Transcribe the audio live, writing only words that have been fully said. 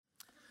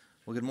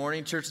Well, good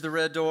morning, Church of the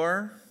Red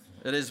Door.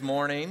 It is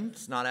morning.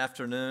 It's not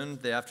afternoon.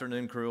 The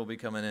afternoon crew will be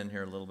coming in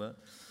here a little bit.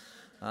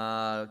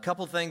 A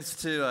couple things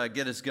to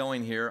get us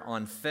going here.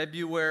 On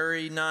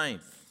February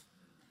 9th,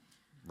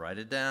 write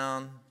it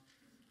down,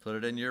 put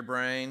it in your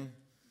brain.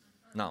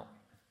 No,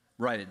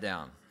 write it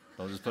down.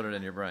 Don't just put it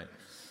in your brain.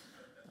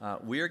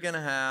 We are going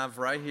to have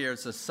right here,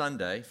 it's a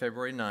Sunday,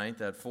 February 9th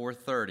at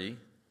 4:30,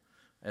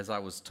 as I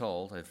was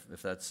told.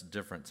 If that's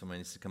different, somebody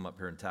needs to come up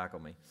here and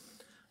tackle me.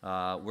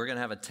 We're going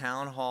to have a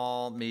town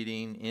hall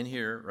meeting in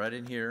here, right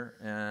in here,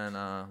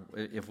 and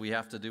if we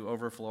have to do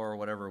overflow or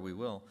whatever, we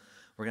will.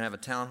 We're going to have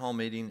a town hall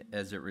meeting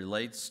as it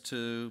relates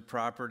to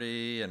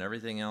property and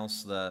everything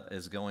else that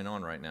is going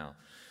on right now.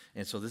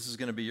 And so this is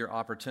going to be your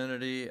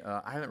opportunity.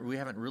 We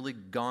haven't really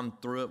gone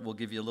through it. We'll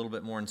give you a little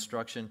bit more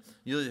instruction.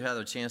 You'll either have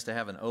a chance to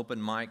have an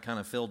open mic, kind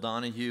of Phil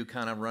Donahue,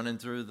 kind of running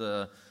through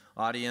the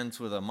audience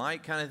with a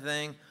mic kind of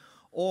thing,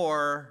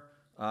 or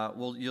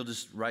you'll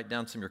just write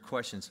down some of your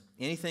questions.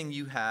 Anything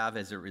you have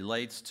as it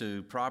relates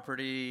to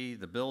property,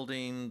 the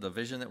building, the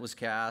vision that was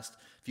cast.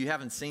 If you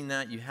haven't seen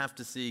that, you have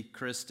to see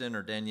Kristen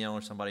or Danielle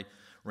or somebody,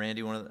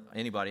 Randy,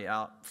 anybody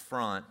out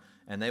front,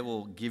 and they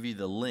will give you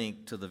the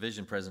link to the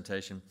vision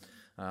presentation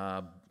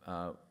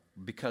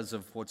because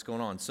of what's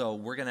going on. So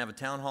we're going to have a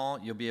town hall.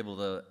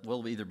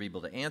 We'll either be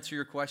able to answer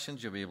your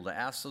questions, you'll be able to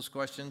ask those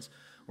questions.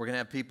 We're going to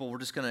have people,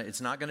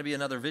 it's not going to be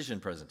another vision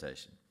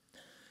presentation.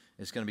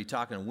 It's going to be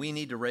talking, we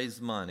need to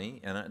raise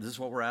money, and this is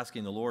what we're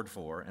asking the Lord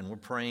for, and we're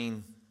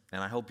praying,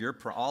 and I hope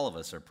all of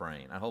us are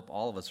praying. I hope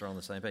all of us are on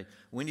the same page.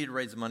 We need to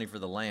raise the money for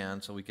the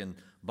land so we can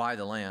buy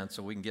the land,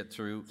 so we can get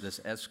through this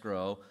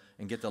escrow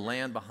and get the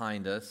land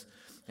behind us.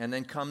 And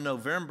then come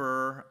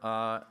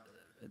November,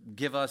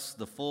 give us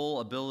the full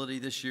ability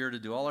this year to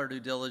do all our due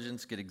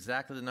diligence, get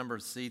exactly the number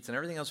of seats and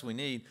everything else we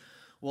need.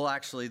 We'll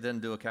actually then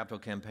do a capital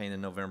campaign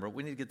in November.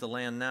 We need to get the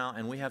land now,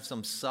 and we have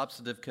some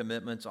substantive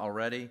commitments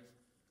already.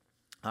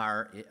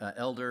 Our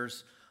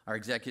elders, our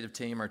executive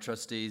team, our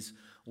trustees,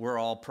 we're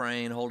all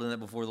praying, holding it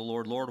before the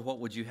Lord. Lord, what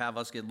would you have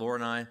us get? Laura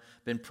and I have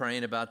been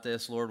praying about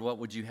this. Lord, what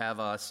would you have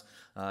us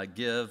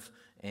give?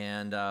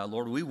 And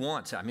Lord, we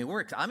want to.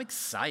 I'm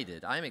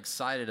excited. I'm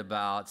excited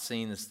about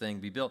seeing this thing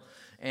be built.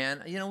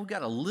 And, we've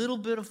got a little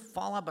bit of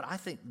fallout, but I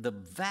think the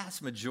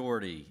vast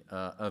majority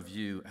of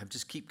you have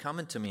just keep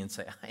coming to me and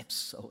say, I am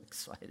so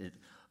excited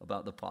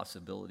about the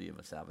possibility of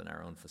us having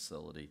our own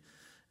facility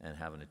and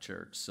having a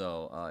church.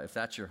 So if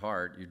that's your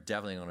heart, you're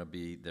definitely going to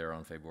be there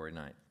on February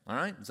 9th. All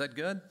right? Is that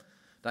good?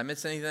 Did I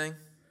miss anything?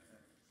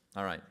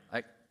 All right.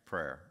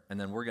 Prayer. And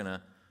then we're going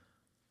to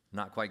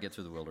not quite get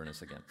through the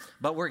wilderness again.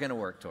 But we're going to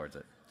work towards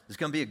it. It's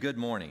going to be a good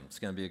morning. It's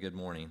going to be a good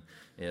morning,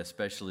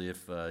 especially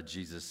if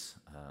Jesus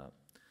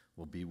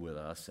will be with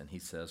us. And he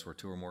says, where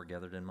two or more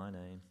gathered in my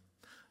name.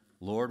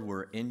 Lord,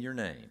 we're in your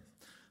name.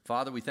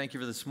 Father, we thank you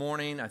for this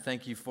morning. I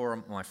thank you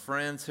for my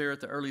friends here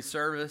at the early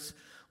service.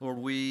 Lord,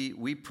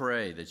 we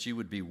pray that you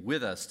would be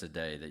with us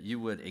today, that you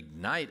would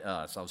ignite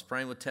us. I was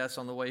praying with Tess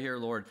on the way here.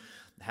 Lord,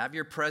 have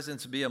your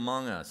presence be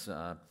among us.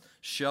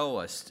 Show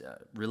us,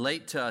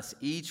 relate to us,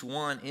 each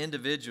one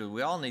individually.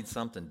 We all need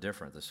something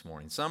different this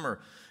morning. Some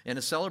are in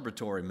a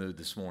celebratory mood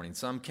this morning.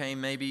 Some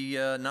came maybe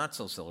not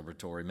so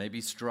celebratory,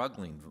 maybe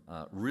struggling,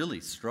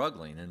 really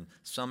struggling in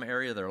some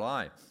area of their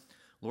life.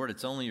 Lord,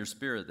 it's only your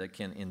Spirit that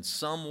can in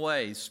some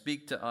way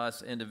speak to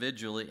us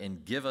individually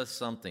and give us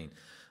something.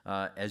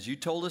 As you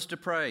told us to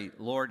pray,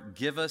 Lord,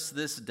 give us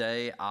this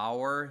day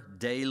our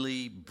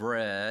daily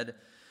bread.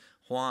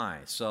 Why?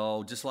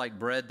 So just like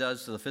bread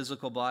does to the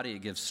physical body,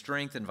 it gives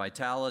strength and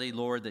vitality,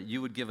 Lord, that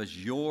you would give us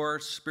your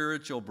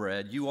spiritual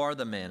bread. You are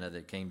the manna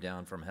that came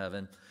down from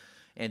heaven.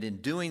 And in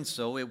doing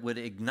so, it would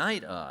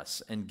ignite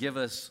us and give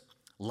us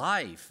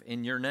life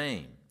in your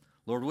name.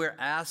 Lord, we're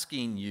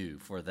asking you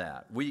for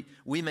that. We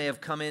may have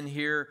come in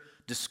here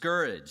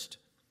discouraged,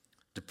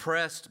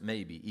 depressed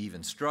maybe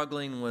even,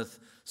 struggling with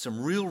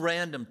some real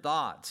random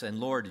thoughts. And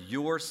Lord,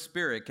 your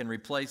Spirit can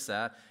replace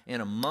that in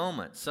a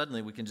moment.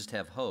 Suddenly we can just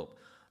have hope.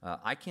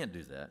 I can't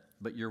do that,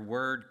 but your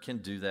word can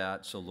do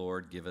that. So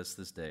Lord, give us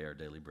this day our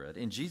daily bread.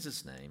 In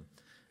Jesus' name,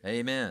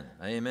 amen.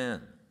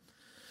 Amen.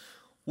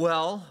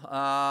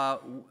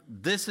 Well,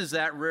 this is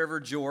that River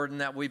Jordan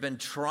that we've been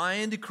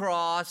trying to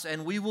cross,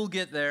 and we will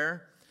get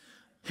there.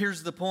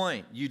 Here's the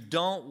point. You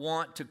don't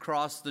want to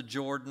cross the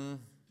Jordan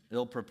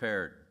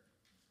ill-prepared.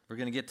 We're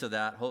going to get to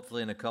that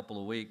hopefully in a couple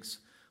of weeks.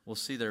 We'll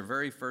see their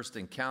very first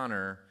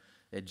encounter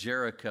at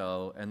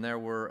Jericho, and there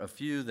were a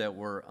few that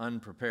were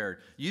unprepared.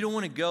 You don't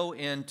want to go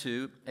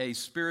into a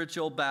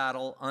spiritual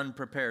battle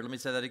unprepared. Let me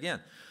say that again.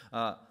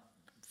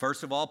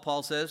 First of all,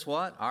 Paul says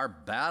what? Our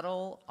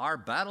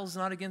battle's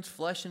not against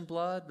flesh and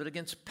blood, but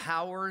against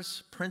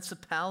powers,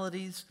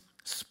 principalities,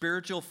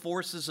 spiritual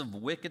forces of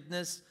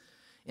wickedness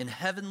in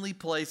heavenly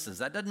places.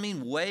 That doesn't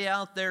mean way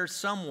out there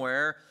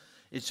somewhere.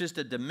 It's just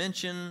a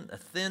dimension, a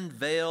thin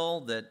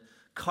veil that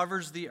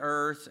covers the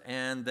earth,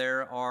 and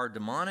there are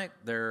demonic,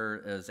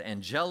 there is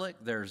angelic,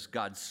 there's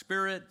God's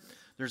Spirit.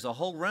 There's a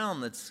whole realm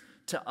that's,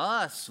 to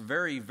us,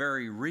 very,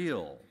 very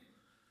real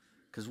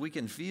because we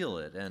can feel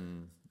it,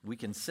 and We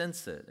can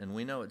sense it, and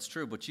we know it's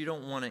true, but you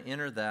don't want to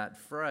enter that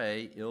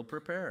fray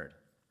ill-prepared.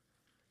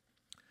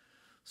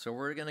 So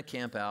we're going to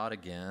camp out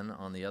again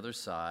on the other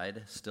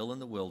side, still in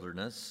the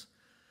wilderness,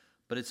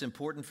 but it's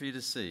important for you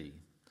to see.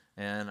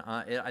 And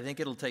I think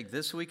it'll take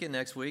this week and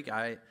next week.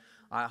 I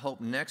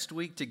hope next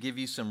week to give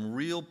you some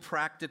real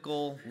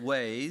practical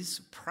ways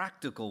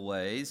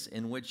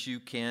in which you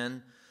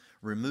can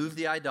remove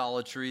the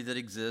idolatry that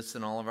exists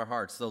in all of our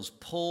hearts, those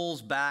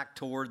pulls back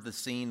toward the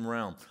seen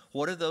realm.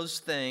 What are those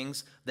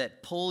things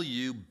that pull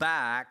you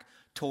back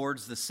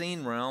towards the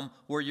seen realm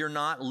where you're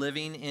not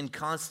living in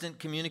constant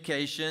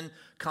communication,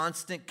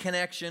 constant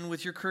connection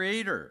with your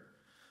Creator?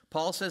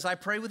 Paul says, I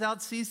pray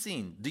without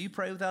ceasing. Do you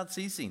pray without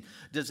ceasing?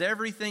 Does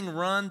everything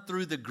run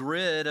through the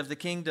grid of the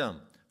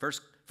kingdom? 1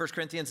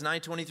 Corinthians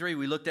 9:23,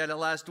 we looked at it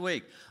last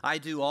week. I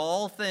do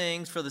all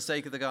things for the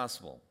sake of the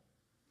gospel.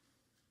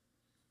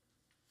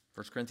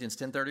 1 Corinthians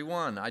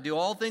 10:31, I do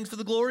all things for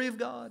the glory of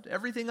God.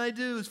 Everything I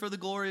do is for the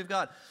glory of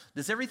God.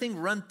 Does everything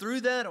run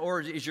through that, or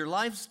is your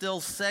life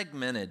still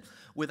segmented?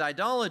 With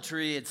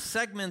idolatry, it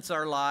segments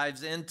our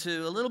lives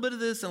into a little bit of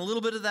this and a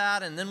little bit of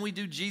that, and then we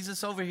do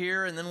Jesus over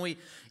here, and then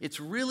it's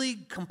really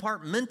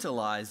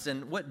compartmentalized.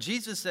 And what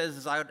Jesus says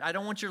is, I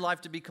don't want your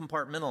life to be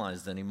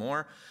compartmentalized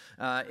anymore.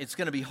 It's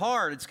going to be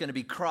hard. It's going to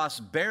be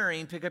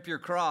cross-bearing. Pick up your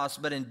cross.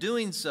 But in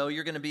doing so,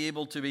 you're going to be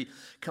able to be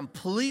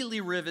completely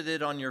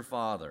riveted on your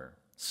Father.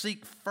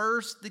 Seek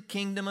first the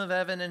kingdom of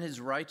heaven and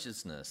his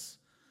righteousness,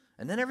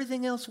 and then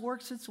everything else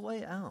works its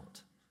way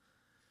out.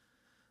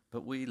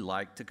 But we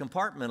like to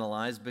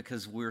compartmentalize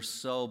because we're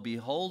so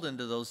beholden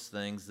to those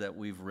things that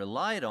we've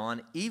relied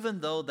on, even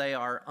though they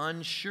are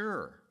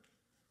unsure.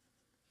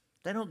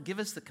 They don't give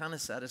us the kind of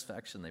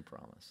satisfaction they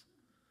promise.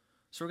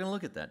 So we're going to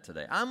look at that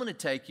today. I'm going to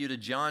take you to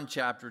John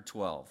chapter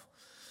 12.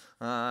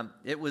 I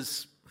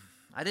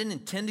didn't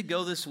intend to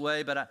go this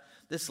way, but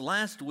this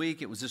last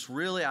week, it was just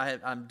really,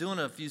 I'm doing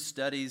a few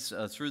studies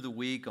through the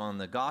week on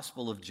the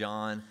Gospel of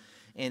John,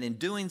 and in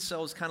doing so,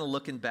 I was kind of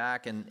looking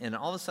back, and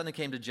all of a sudden I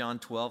came to John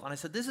 12, and I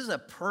said, this is a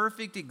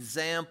perfect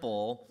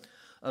example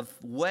of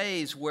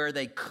ways where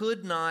they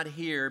could not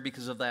hear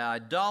because of the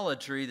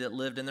idolatry that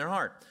lived in their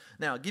heart.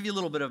 Now, I'll give you a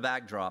little bit of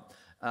backdrop.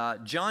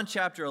 John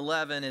chapter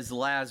 11 is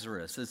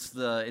Lazarus. It's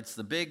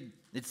the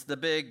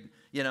big,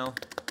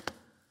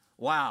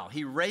 wow,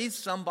 he raised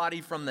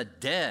somebody from the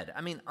dead.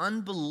 I mean,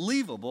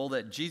 unbelievable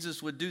that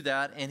Jesus would do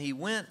that, and he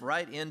went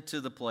right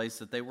into the place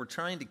that they were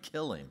trying to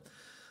kill him.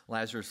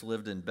 Lazarus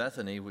lived in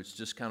Bethany, which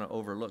just kind of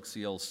overlooks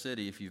the old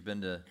city. If you've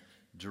been to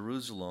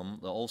Jerusalem,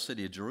 the old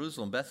city of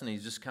Jerusalem,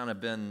 Bethany's just kind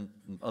of been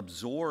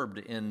absorbed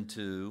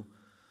into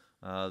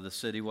the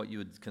city, what you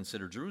would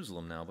consider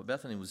Jerusalem now. But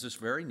Bethany was just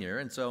very near,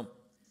 and so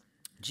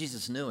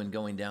Jesus knew in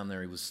going down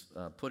there he was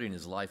putting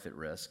his life at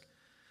risk.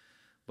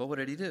 But what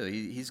did he do?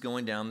 He's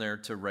going down there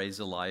to raise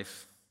a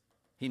life.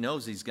 He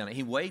knows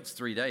he waits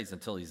 3 days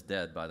until he's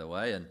dead, by the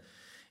way.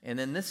 And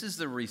then this is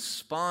the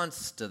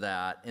response to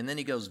that. And then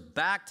he goes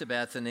back to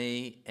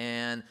Bethany,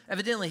 and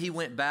evidently he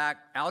went back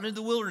out into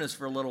the wilderness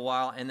for a little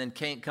while, and then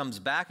comes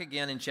back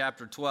again in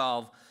chapter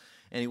 12,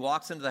 and he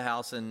walks into the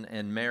house,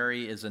 and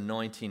Mary is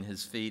anointing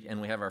his feet, and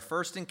we have our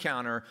first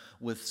encounter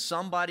with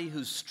somebody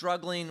who's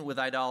struggling with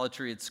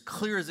idolatry. It's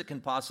clear as it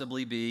can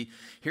possibly be.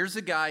 Here's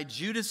a guy,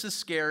 Judas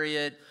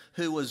Iscariot,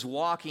 who was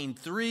walking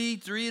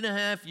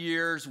 3.5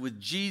 years with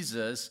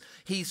Jesus.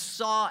 He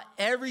saw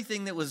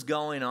everything that was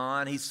going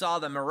on. He saw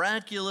the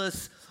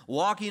miraculous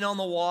walking on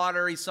the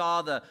water. He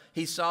saw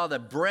the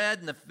bread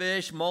and the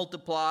fish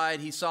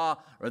multiplied. He saw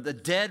the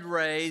dead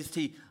raised.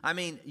 You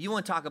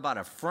want to talk about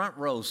a front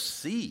row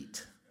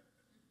seat.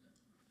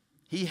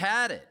 He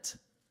had it.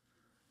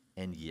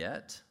 And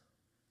yet,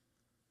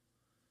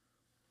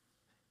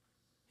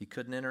 he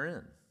couldn't enter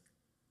in.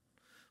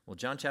 Well,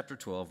 John chapter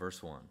 12,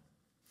 verse 1.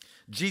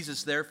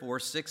 Jesus, therefore,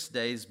 6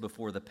 days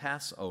before the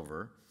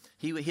Passover,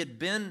 he had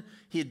been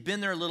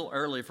there a little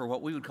early for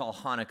what we would call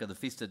Hanukkah, the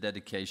Feast of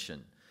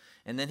Dedication.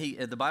 And then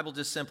the Bible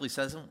just simply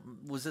says,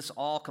 was this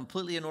all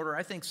completely in order?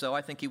 I think so.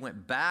 I think he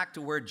went back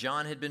to where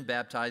John had been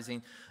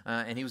baptizing,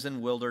 and he was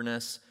in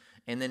wilderness.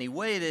 And then he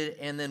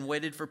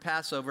waited for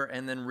Passover,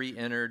 and then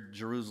re-entered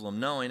Jerusalem,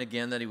 knowing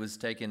again that he was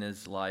taking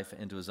his life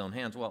into his own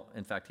hands. Well,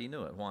 in fact, he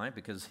knew it. Why?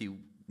 Because he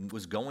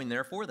was going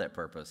there for that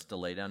purpose, to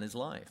lay down his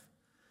life.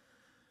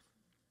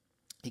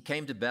 He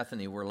came to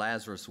Bethany where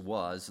Lazarus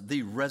was,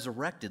 the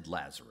resurrected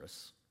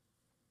Lazarus,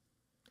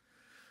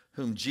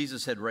 whom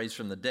Jesus had raised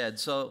from the dead.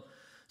 So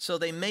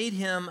they made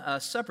him a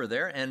supper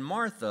there, and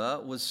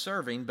Martha was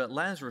serving, but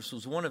Lazarus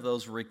was one of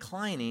those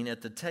reclining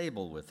at the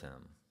table with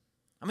him.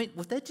 I mean,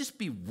 would that just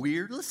be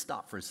weird? Let's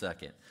stop for a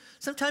second.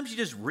 Sometimes you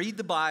just read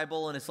the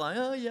Bible, and it's like,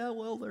 oh, yeah,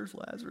 well, there's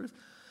Lazarus.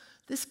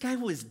 This guy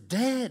was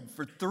dead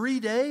for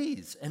 3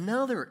 days, and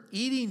now they're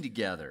eating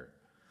together.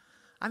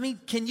 I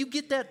mean, can you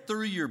get that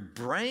through your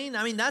brain?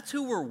 I mean, that's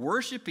who we're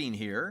worshiping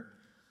here.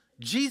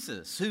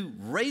 Jesus, who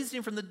raised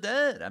him from the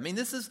dead. I mean,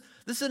 this is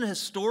an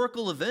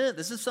historical event.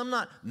 This is some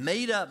not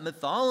made-up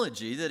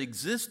mythology that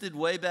existed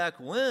way back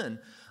when.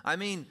 I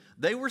mean,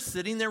 they were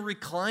sitting there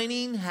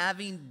reclining,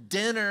 having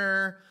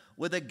dinner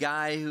with a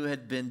guy who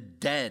had been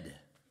dead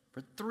for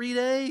 3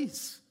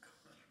 days.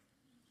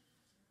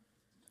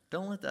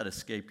 Don't let that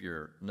escape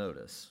your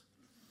notice.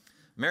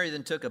 Mary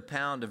then took a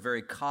pound of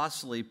very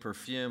costly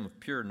perfume of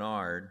pure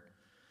nard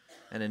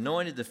and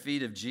anointed the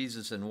feet of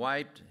Jesus and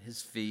wiped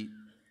his feet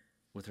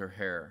with her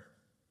hair.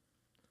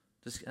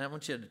 And I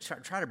want you to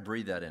try to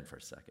breathe that in for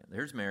a second.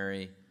 There's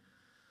Mary.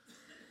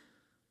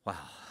 Wow.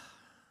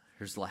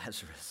 Here's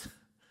Lazarus,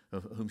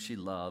 whom she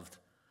loved,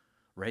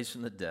 raised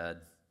from the dead.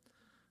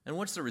 And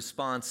what's the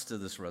response to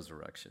this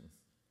resurrection?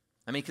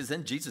 I mean, because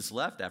then Jesus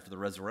left after the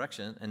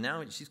resurrection, and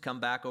now she's come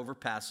back over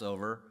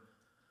Passover.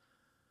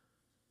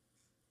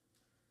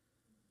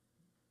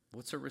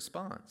 What's her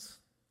response?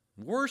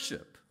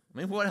 Worship. I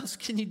mean, what else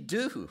can you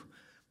do?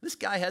 This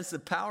guy has the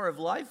power of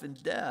life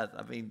and death.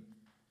 I mean,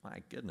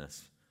 my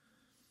goodness.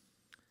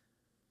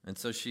 And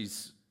so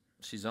she's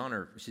on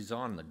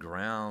the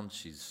ground.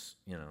 She's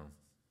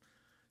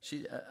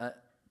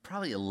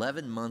probably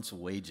 11 months'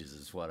 wages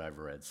is what I've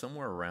read,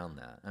 somewhere around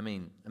that. I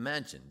mean,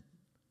 imagine,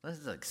 this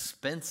is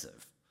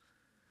expensive.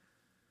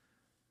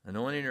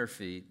 Anointing her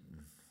feet,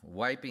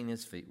 wiping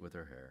his feet with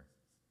her hair.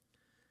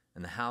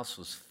 And the house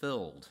was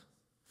filled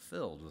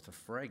with the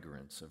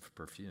fragrance of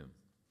perfume.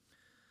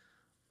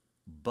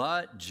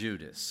 But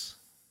Judas,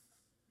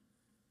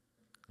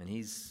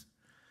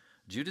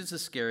 Judas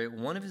Iscariot,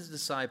 one of his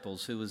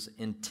disciples who was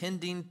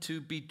intending to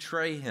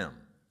betray him,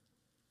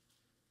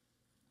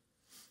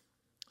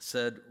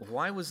 said,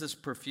 "Why was this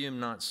perfume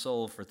not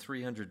sold for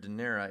 300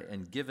 denarii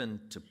and given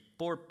to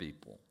poor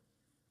people?"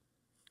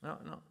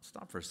 No,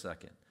 stop for a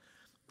second.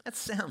 That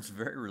sounds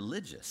very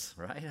religious,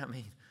 right? I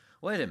mean,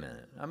 wait a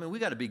minute. I mean, we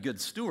got to be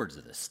good stewards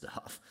of this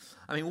stuff.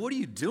 I mean, what are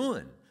you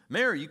doing?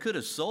 Mary, you could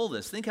have sold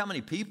this. Think how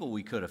many people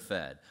we could have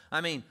fed.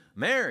 I mean,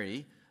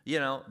 Mary,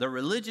 the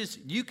religious,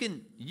 you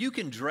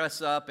can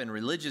dress up in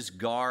religious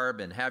garb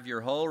and have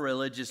your whole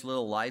religious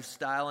little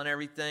lifestyle and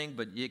everything,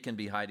 but it can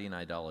be hiding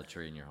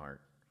idolatry in your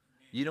heart.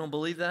 You don't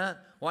believe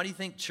that? Why do you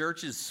think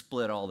churches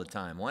split all the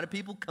time? Why do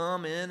people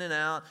come in and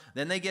out,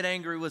 then they get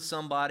angry with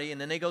somebody,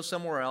 and then they go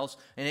somewhere else,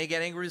 and they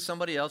get angry with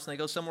somebody else, and they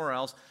go somewhere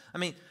else? I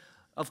mean,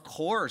 of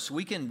course,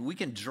 we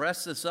can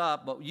dress this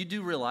up, but you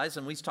do realize,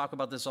 and we talk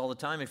about this all the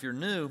time, if you're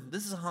new,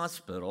 this is a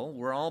hospital.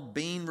 We're all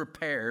being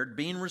repaired,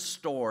 being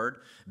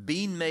restored,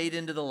 being made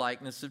into the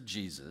likeness of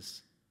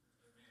Jesus.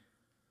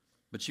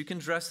 But you can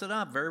dress it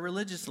up very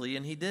religiously,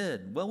 and he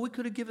did. Well, we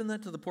could have given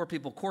that to the poor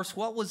people. Of course,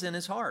 what was in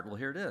his heart? Well,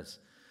 here it is.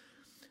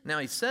 Now,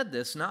 he said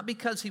this not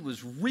because he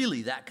was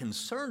really that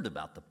concerned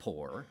about the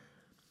poor,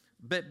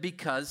 but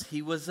because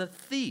he was a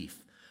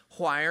thief.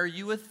 Why are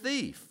you a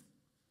thief?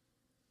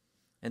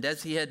 And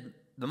as he had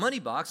the money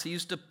box, he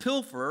used to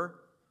pilfer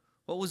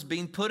what was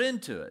being put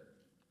into it.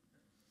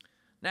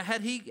 Now,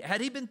 had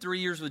he been 3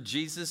 years with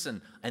Jesus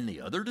and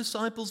the other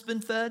disciples been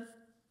fed?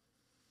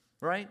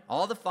 Right?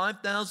 All the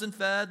 5,000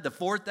 fed, the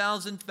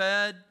 4,000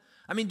 fed.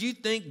 I mean, do you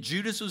think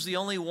Judas was the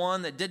only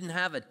one that didn't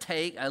have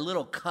a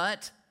little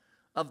cut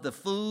of the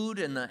food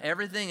and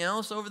everything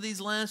else over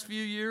these last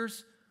few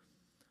years?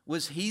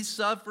 Was he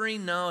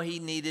suffering? No, he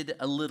needed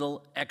a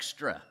little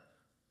extra.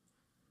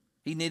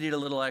 He needed a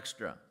little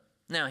extra.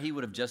 Now, he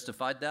would have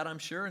justified that, I'm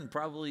sure, and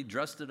probably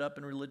dressed it up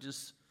in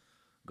religious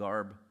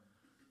garb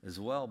as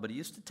well. But he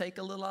used to take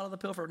a little out of the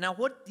pilfer. Now,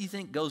 what do you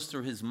think goes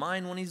through his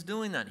mind when he's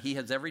doing that? He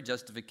has every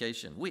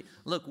justification.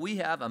 We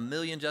have a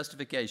million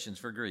justifications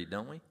for greed,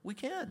 don't we? We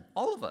can,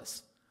 all of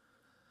us.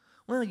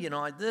 Well,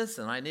 this,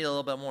 and I need a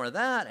little bit more of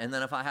that, and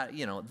then if I had,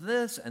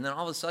 this, and then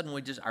all of a sudden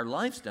our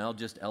lifestyle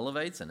just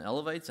elevates and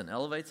elevates and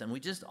elevates, and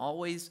we just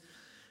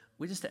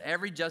have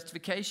every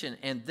justification.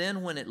 And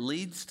then when it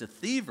leads to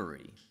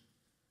thievery,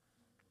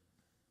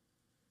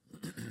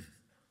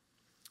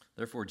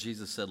 therefore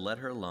Jesus said, "Let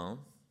her alone,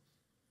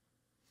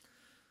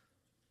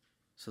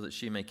 so that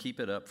she may keep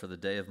it up for the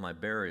day of my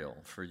burial.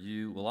 For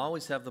you will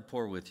always have the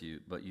poor with you,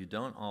 but you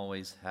don't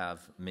always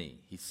have me."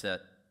 He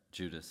set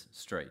Judas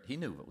straight. He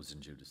knew what was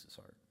in Judas's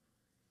heart.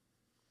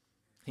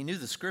 He knew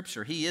the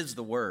scripture. He is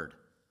the word.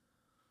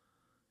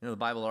 The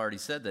Bible already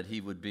said that he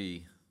would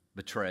be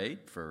betrayed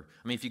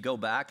if you go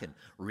back and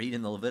read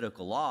in the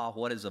Levitical law,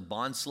 what is a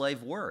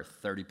bondslave worth?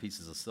 30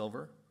 pieces of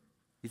silver.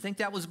 You think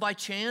that was by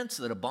chance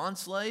that a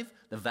bondslave,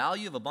 the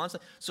value of a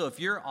bondslave? So if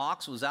your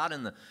ox was out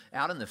in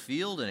the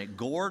field and it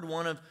gored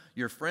one of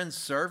your friend's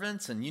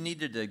servants and you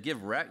needed to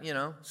give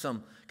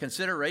some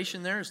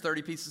consideration there, it's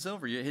 30 pieces of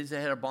silver. He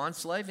had a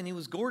bondslave and he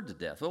was gored to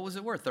death. What was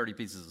it worth? 30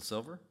 pieces of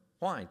silver.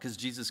 Why? Because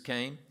Jesus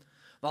came.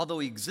 Although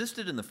he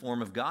existed in the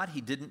form of God,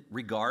 he didn't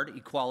regard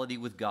equality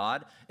with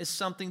God as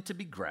something to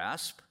be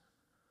grasped,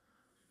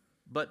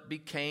 but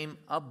became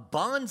a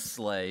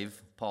bondslave,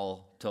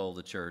 Paul told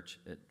the church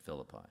at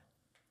Philippi.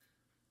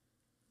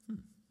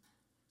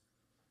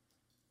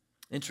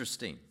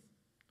 Interesting.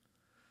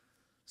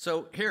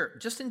 So here,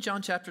 just in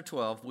John chapter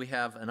 12, we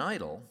have an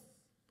idol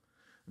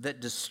that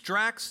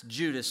distracts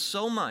Judas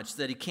so much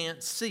that he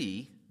can't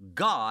see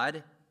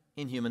God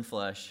in human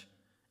flesh,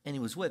 and he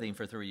was with him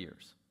for 3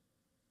 years.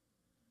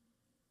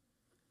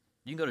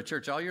 You can go to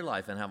church all your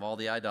life and have all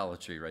the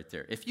idolatry right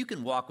there. If you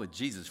can walk with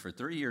Jesus for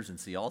 3 years and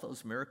see all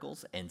those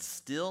miracles and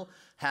still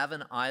have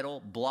an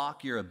idol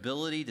block your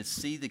ability to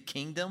see the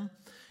kingdom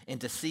and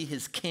to see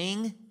his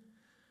king,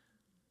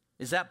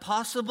 is that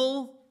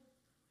possible?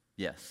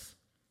 Yes,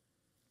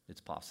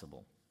 it's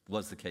possible.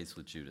 Was the case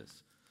with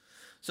Judas.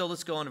 So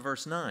let's go on to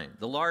verse 9.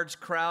 The large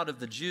crowd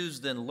of the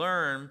Jews then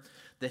learned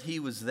that he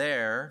was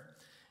there.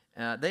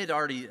 They'd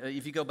already,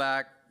 if you go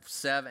back,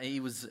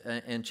 he was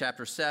in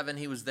chapter 7,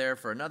 he was there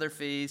for another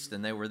feast,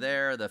 and they were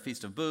there, the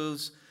Feast of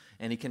Booths,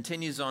 and he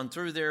continues on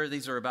through there.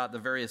 These are about the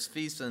various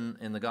feasts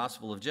in the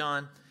Gospel of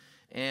John,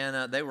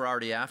 and they were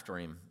already after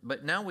him.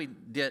 But now we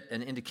get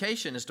an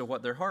indication as to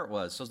what their heart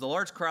was. So the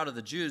large crowd of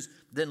the Jews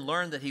then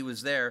learned that he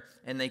was there,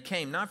 and they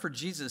came, not for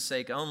Jesus'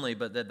 sake only,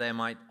 but that they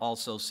might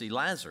also see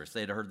Lazarus.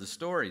 They had heard the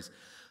stories,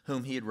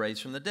 whom he had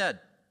raised from the dead.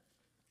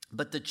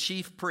 But the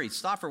chief priests,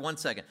 stop for 1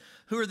 second.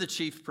 Who are the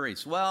chief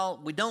priests?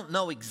 Well, we don't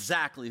know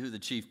exactly who the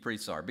chief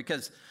priests are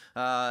because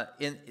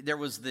there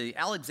was the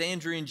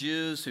Alexandrian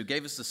Jews who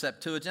gave us the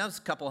Septuagint. That was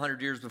a couple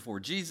hundred years before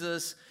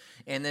Jesus.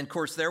 And then, of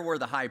course, there were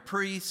the high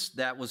priests.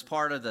 That was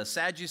part of the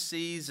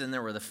Sadducees, and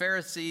there were the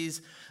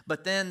Pharisees.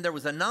 But then there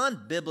was a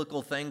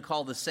non-biblical thing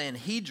called the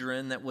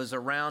Sanhedrin that was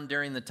around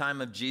during the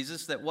time of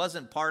Jesus that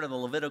wasn't part of the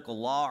Levitical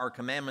law or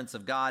commandments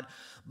of God,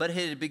 but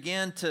it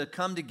began to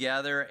come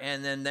together,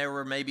 and then there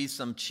were maybe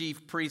some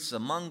chief priests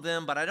among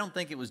them, but I don't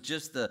think it was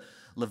just the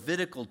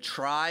Levitical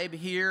tribe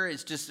here.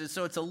 It's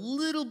a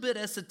little bit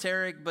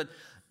esoteric, but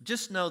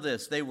just know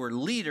this. They were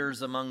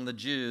leaders among the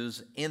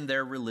Jews in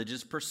their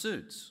religious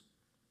pursuits.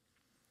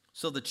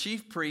 So the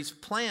chief priests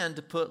planned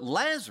to put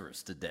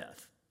Lazarus to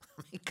death.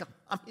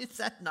 Is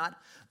that not?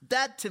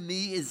 That to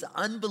me is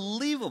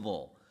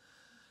unbelievable.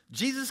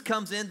 Jesus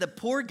comes in, the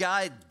poor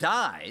guy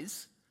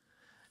dies,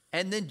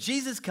 and then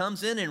Jesus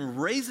comes in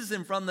and raises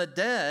him from the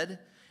dead,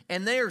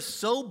 and they are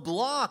so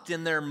blocked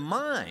in their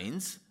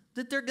minds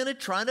that they're going to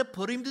try to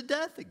put him to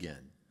death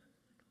again.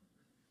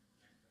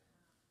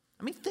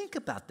 I mean, think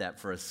about that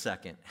for a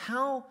second.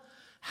 How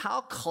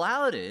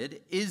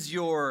clouded is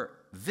your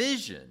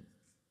vision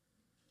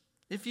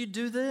if you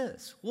do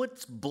this?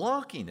 What's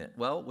blocking it?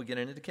 Well, we get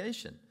an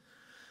indication.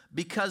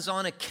 Because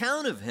on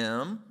account of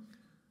him,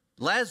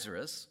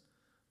 Lazarus,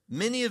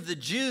 many of the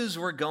Jews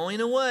were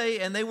going away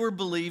and they were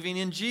believing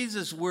in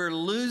Jesus. We're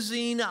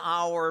losing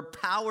our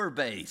power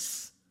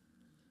base.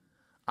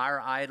 Our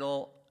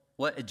idol,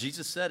 what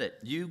Jesus said it,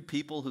 you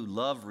people who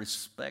love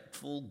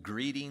respectful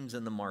greetings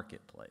in the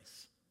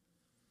marketplace.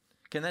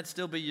 Can that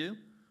still be you?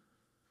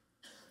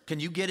 Can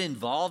you get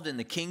involved in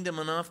the kingdom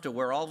enough to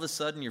where all of a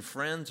sudden your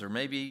friends, or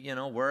maybe,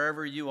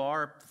 wherever you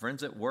are,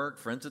 friends at work,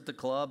 friends at the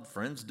club,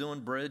 friends doing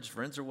bridge,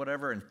 friends or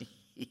whatever, and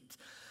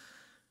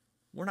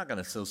we're not going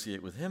to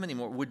associate with him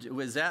anymore.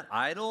 Was that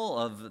idol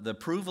of the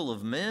approval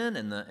of men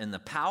and the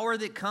power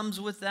that comes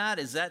with that?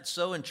 Is that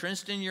so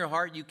entrenched in your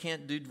heart you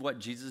can't do what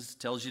Jesus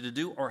tells you to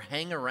do or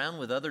hang around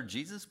with other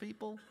Jesus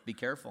people? Be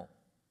careful.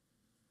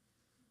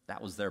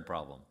 That was their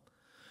problem.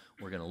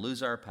 We're going to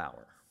lose our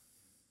power.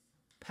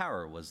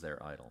 Power was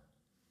their idol.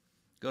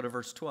 Go to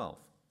verse 12.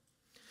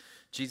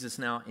 Jesus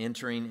now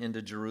entering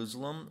into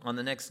Jerusalem. On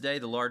the next day,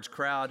 the large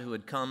crowd who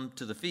had come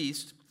to the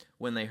feast,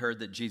 when they heard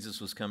that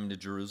Jesus was coming to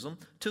Jerusalem,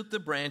 took the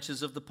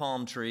branches of the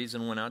palm trees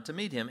and went out to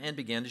meet him and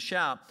began to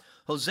shout,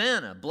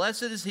 "Hosanna,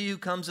 blessed is he who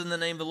comes in the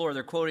name of the Lord."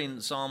 They're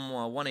quoting Psalm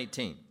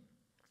 118.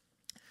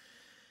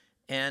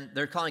 And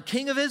they're calling,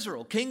 "King of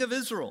Israel, King of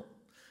Israel."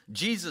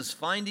 Jesus,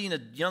 finding a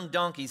young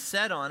donkey,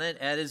 sat on it,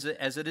 as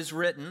it is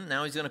written.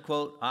 Now he's going to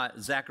quote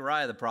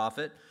Zechariah the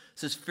prophet. It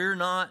says, "Fear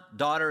not,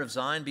 daughter of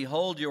Zion.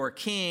 Behold, your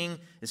king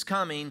is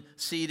coming,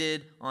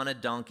 seated on a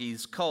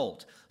donkey's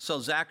colt."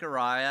 So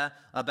Zechariah,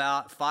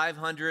 about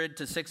 500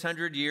 to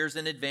 600 years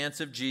in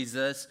advance of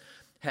Jesus,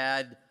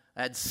 had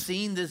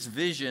seen this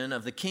vision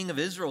of the king of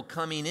Israel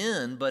coming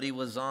in, but he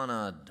was on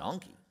a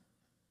donkey.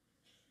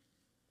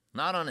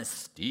 Not on a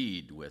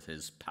steed with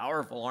his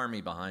powerful army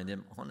behind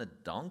him, on a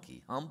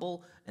donkey,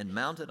 humble and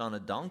mounted on a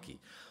donkey.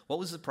 What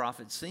was the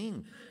prophet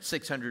seeing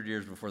 600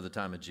 years before the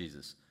time of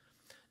Jesus?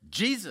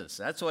 Jesus,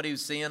 that's what he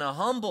was seeing, a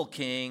humble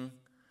king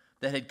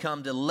that had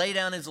come to lay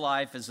down his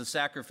life as a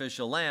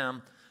sacrificial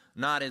lamb,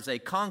 not as a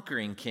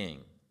conquering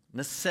king.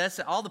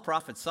 All the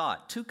prophets saw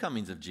it, two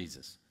comings of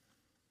Jesus,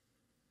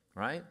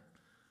 right?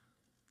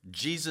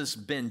 Jesus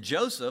ben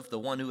Joseph, the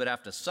one who would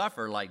have to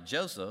suffer like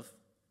Joseph,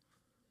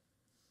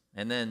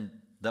 and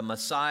then the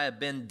Messiah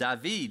ben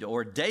David,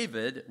 or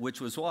David,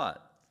 which was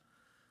what?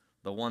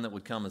 The one that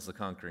would come as the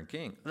conquering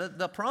king.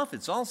 The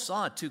prophets all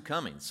saw two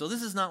comings. So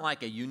this is not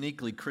like a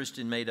uniquely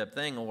Christian made-up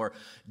thing, or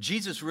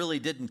Jesus really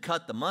didn't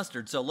cut the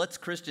mustard, so let's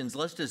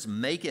just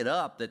make it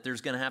up that there's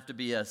going to have to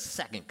be a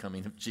second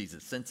coming of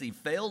Jesus. Since he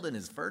failed in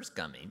his first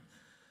coming,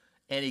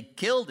 and he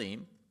killed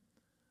him,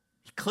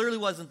 he clearly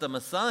wasn't the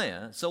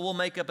Messiah, so we'll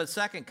make up a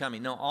second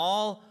coming. No,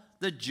 all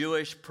the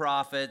Jewish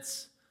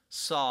prophets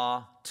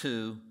saw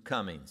two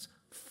comings.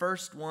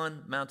 First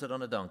one mounted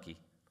on a donkey,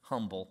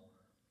 humble,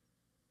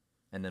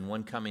 and then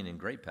one coming in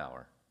great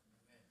power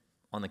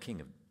on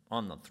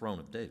the throne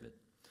of David.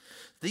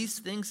 These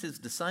things his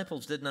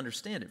disciples didn't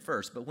understand at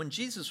first, but when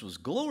Jesus was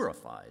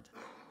glorified,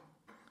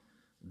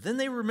 then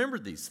they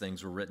remembered these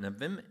things were written of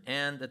him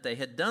and that they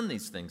had done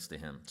these things to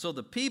him. So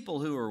the people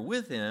who were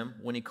with him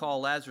when he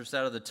called Lazarus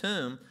out of the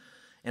tomb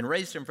and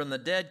raised him from the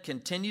dead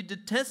continued to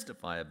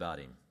testify about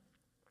him.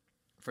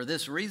 For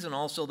this reason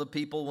also the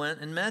people went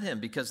and met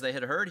him, because they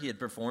had heard he had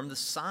performed the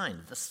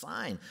sign.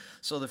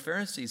 So the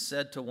Pharisees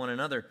said to one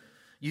another,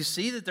 you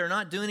see that they're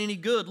not doing any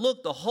good.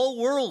 Look, the whole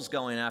world's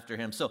going after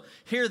him. So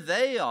here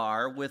they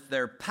are with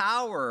their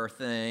power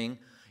thing,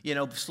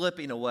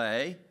 slipping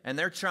away, and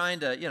they're trying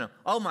to,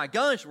 oh my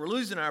gosh, we're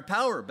losing our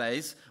power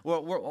base.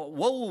 What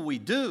will we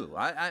do?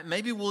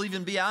 Maybe we'll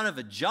even be out of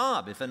a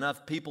job if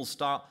enough people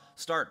start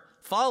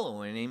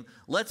following him.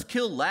 Let's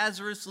kill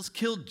Lazarus. Let's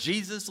kill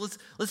Jesus.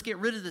 Let's get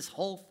rid of this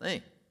whole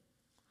thing.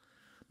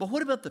 But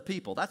what about the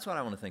people? That's what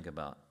I want to think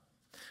about.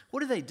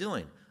 What are they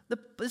doing?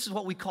 This is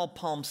what we call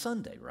Palm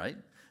Sunday, right?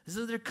 This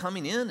is they're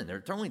coming in and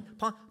they're throwing,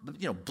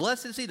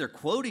 blessed is he. They're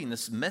quoting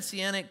this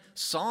messianic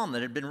psalm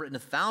that had been written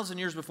 1,000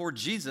 years before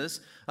Jesus.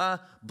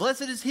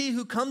 Blessed is he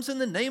who comes in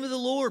the name of the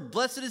Lord.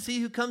 Blessed is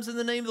he who comes in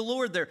the name of the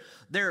Lord.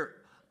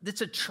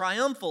 It's a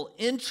triumphal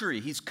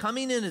entry. He's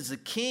coming in as a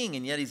king,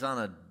 and yet he's on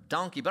a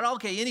donkey. But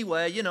okay,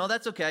 anyway,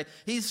 that's okay.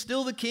 He's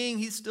still the king.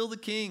 He's still the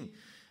king.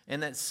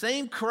 And that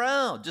same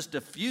crowd, just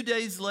a few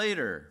days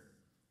later,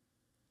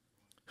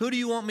 who do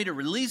you want me to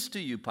release to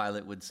you,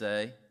 Pilate would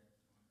say.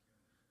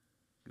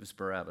 Give us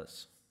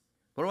Barabbas.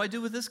 What do I do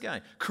with this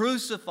guy?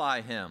 Crucify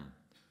him.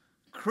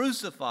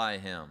 Crucify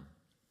him.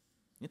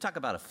 You talk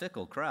about a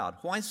fickle crowd.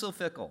 Why so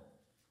fickle?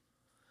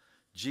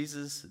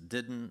 Jesus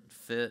didn't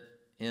fit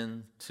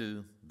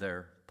into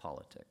their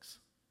politics.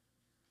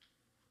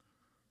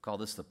 Call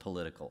this the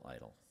political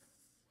idol.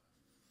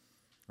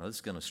 Now, this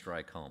is going to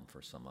strike home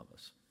for some of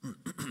us.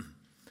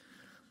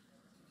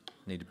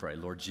 Need to pray.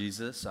 Lord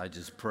Jesus, I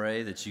just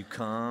pray that you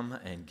come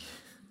and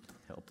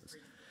help us.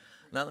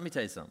 Now, let me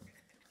tell you something.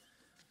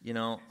 We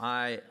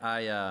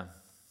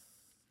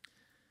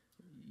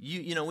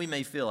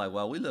may feel like,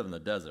 well, we live in the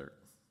desert,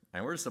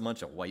 and we're just a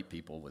bunch of white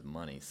people with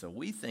money, so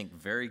we think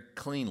very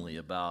cleanly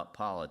about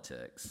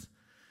politics.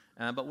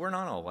 But we're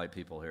not all white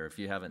people here, if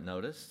you haven't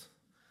noticed.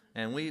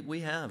 And we're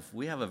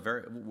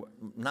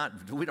not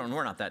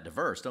that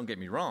diverse, don't get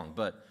me wrong,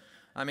 but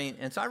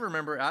and so I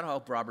remember, I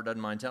hope Robert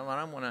doesn't mind telling,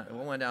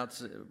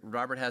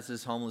 Robert has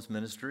his homeless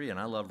ministry, and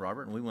I love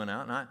Robert, and we went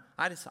out, and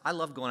I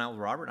love going out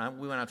with Robert.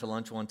 We went out to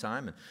lunch one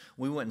time, and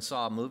we went and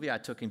saw a movie. I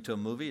took him to a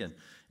movie,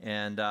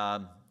 and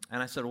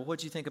I said, well,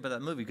 what'd you think about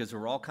that movie? Because there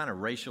were all kind of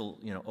racial,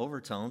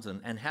 overtones,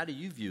 and how do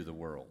you view the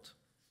world?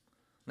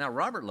 Now,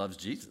 Robert loves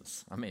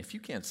Jesus. If you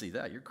can't see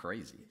that, you're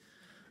crazy.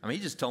 He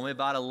just told me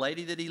about a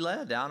lady that he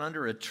led down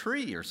under a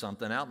tree or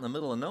something out in the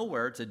middle of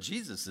nowhere to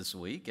Jesus this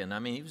week. And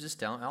he was just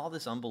telling all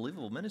this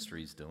unbelievable ministry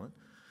he's doing.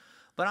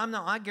 But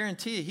I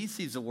guarantee you, he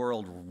sees the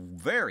world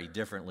very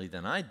differently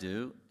than I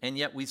do. And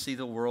yet we see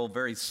the world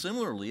very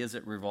similarly as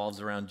it revolves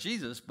around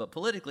Jesus, but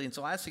politically. And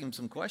so I asked him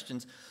some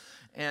questions.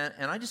 And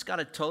I just got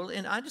a total,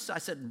 I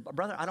said,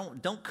 brother,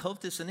 don't coat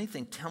this in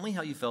anything. Tell me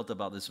how you felt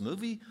about this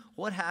movie.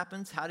 What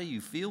happens? How do you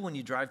feel when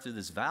you drive through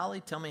this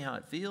valley? Tell me how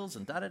it feels,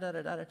 and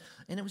da-da-da-da-da.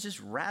 And it was just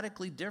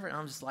radically different.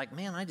 I was just like,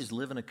 man, I just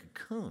live in a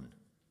cocoon.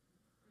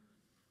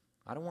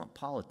 I don't want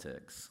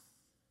politics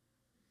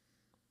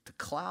to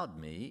cloud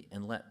me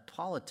and let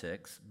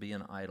politics be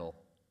an idol.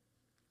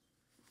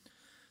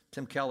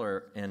 Tim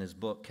Keller, in his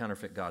book,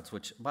 Counterfeit Gods,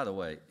 which, by the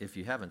way, if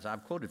you haven't,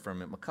 I've quoted from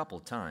him a couple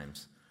of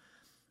times.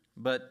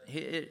 But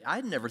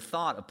I'd never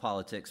thought of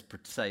politics per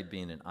se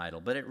being an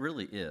idol, but it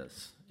really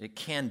is. It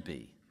can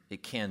be.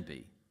 It can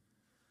be.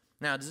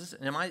 Now,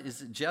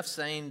 is Jeff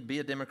saying be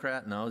a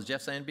Democrat? No. Is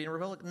Jeff saying be a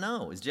Republican?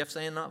 No. Is Jeff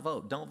saying not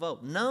vote? Don't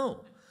vote?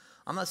 No.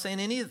 I'm not saying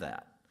any of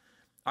that.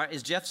 All right,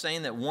 is Jeff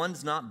saying that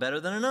one's not better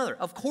than another?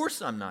 Of course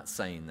I'm not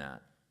saying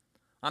that.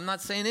 I'm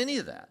not saying any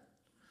of that.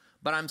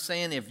 But I'm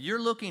saying if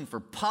you're looking for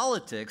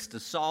politics to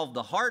solve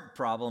the heart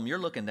problem, you're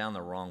looking down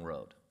the wrong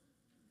road,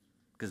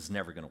 because it's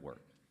never going to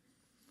work.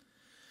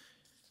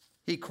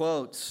 He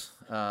quotes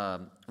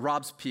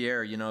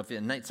Robespierre. If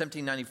in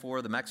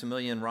 1794, the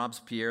Maximilien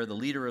Robespierre, the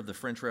leader of the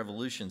French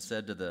Revolution,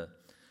 said to the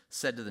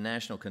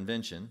National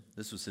Convention,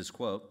 this was his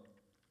quote,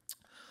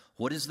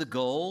 "What is the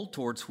goal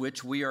towards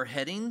which we are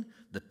heading?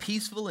 The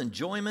peaceful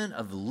enjoyment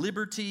of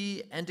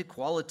liberty and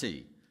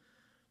equality.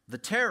 The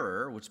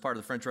terror, which is part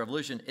of the French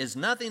Revolution, is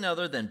nothing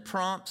other than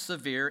prompt,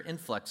 severe,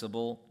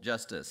 inflexible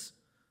justice."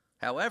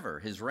 However,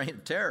 his reign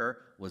of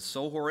terror was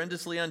so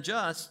horrendously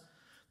unjust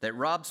that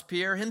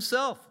Robespierre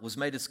himself was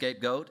made a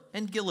scapegoat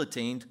and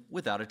guillotined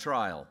without a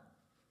trial.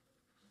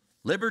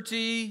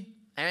 Liberty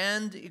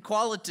and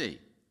equality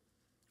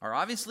are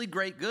obviously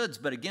great goods,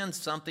 but again,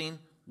 something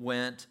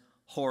went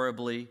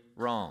horribly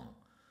wrong.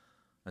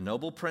 A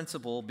noble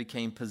principle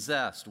became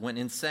possessed, went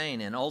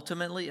insane, and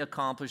ultimately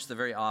accomplished the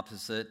very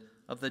opposite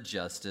of the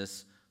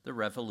justice the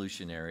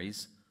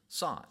revolutionaries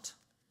sought.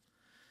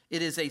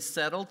 It is a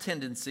settled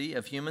tendency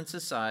of human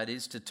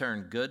societies to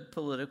turn good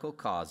political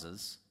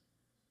causes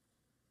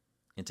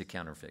into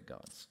counterfeit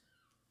gods,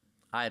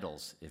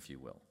 idols, if you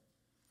will.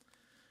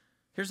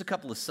 Here's a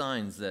couple of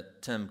signs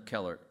that Tim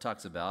Keller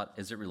talks about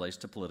as it relates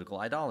to political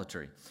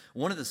idolatry.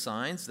 One of the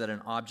signs that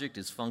an object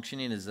is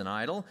functioning as an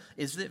idol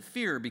is that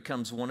fear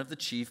becomes one of the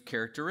chief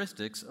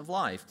characteristics of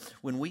life.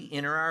 When we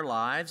center our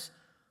lives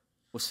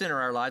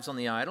on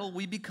the idol,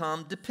 we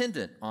become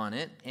dependent on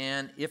it,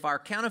 and if our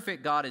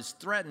counterfeit God is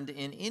threatened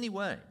in any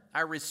way,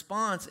 our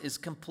response is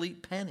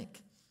complete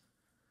panic.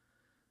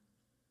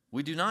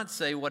 We do not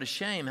say, "What a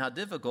shame, how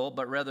difficult,"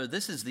 but rather,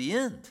 "This is the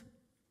end.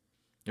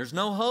 There's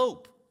no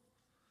hope."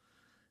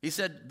 He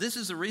said, this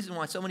is the reason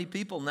why so many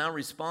people now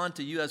respond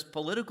to U.S.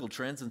 political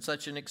trends in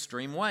such an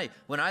extreme way.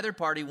 When either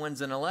party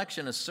wins an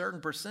election, a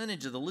certain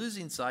percentage of the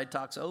losing side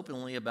talks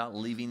openly about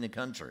leaving the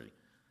country.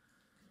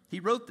 He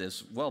wrote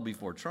this well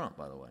before Trump,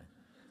 by the way.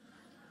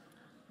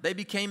 They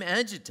became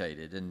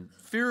agitated and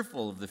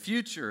fearful of the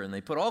future, and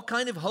they put all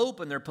kind of hope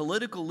in their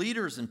political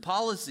leaders and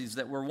policies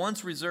that were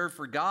once reserved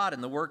for God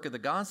and the work of the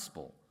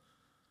gospel.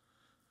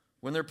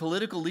 When their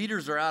political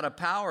leaders are out of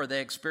power,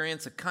 they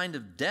experience a kind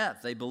of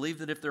death. They believe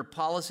that if their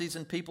policies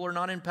and people are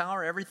not in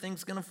power,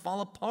 everything's going to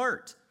fall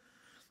apart.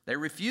 They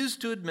refuse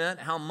to admit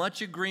how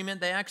much agreement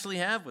they actually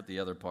have with the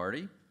other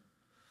party.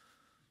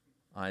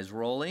 Eyes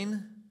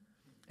rolling.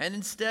 And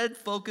instead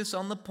focus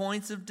on the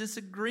points of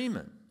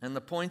disagreement, and the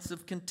points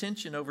of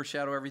contention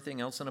overshadow everything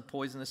else, and a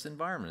poisonous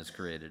environment is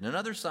created.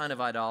 Another sign of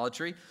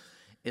idolatry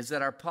is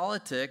that our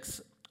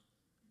politics,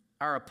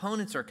 our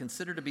opponents are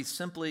considered to be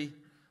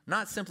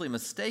not simply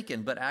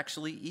mistaken, but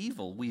actually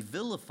evil. We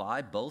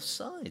vilify both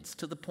sides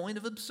to the point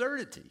of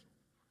absurdity.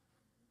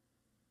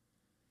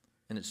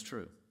 And it's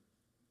true.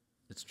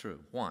 It's true.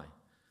 Why?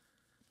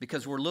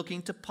 Because we're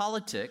looking to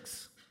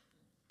politics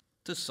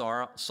to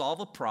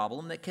solve a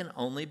problem that can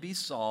only be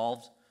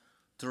solved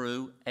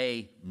through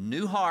a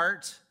new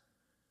heart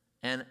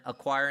and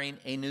acquiring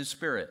a new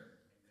spirit.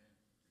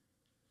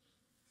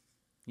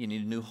 You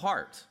need a new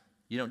heart.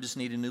 You don't just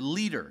need a new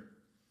leader.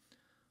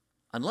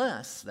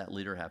 Unless that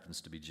leader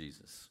happens to be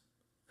Jesus,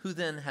 who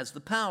then has the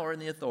power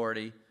and the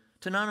authority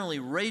to not only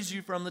raise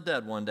you from the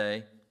dead one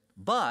day,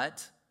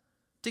 but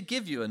to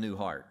give you a new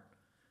heart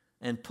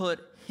and put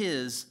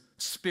his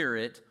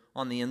spirit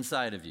on the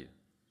inside of you,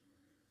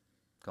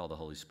 called the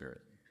Holy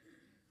Spirit.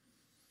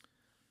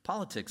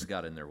 Politics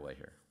got in their way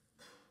here.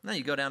 Now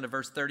you go down to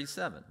verse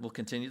 37. We'll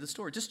continue the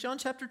story. Just John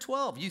chapter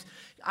 12.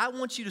 I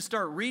want you to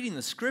start reading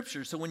the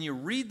scriptures, so when you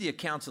read the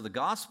accounts of the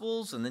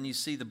Gospels, and then you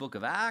see the book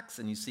of Acts,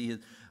 and you see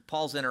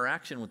Paul's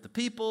interaction with the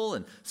people,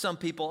 and some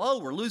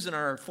people, we're losing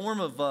our form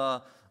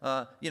of,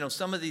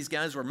 some of these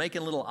guys were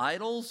making little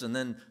idols, and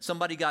then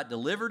somebody got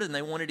delivered, and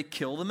they wanted to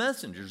kill the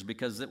messengers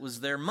because it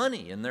was their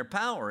money and their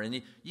power. And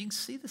you can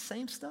see the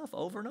same stuff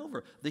over and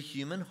over. The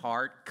human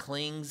heart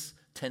clings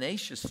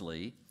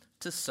tenaciously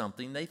to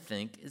something they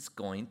think is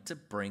going to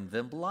bring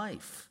them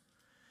life.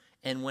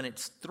 And when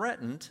it's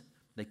threatened,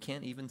 they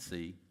can't even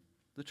see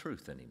the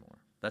truth anymore.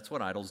 That's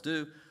what idols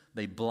do.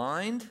 They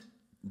blind,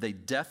 they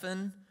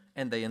deafen,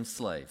 and they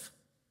enslave.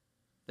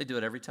 They do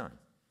it every time.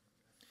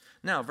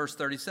 Now, verse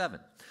 37.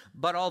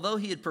 But although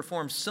he had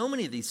performed so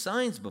many of these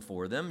signs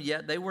before them,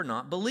 yet they were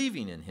not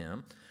believing in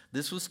him.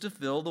 This was to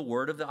fill the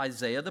word of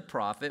Isaiah the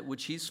prophet,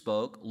 which he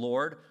spoke,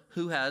 Lord,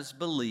 who has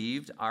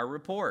believed our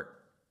report?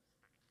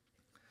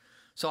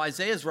 So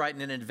Isaiah is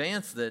writing in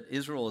advance that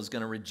Israel is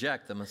going to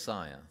reject the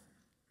Messiah.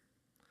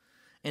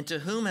 And to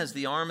whom has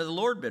the arm of the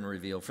Lord been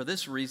revealed? For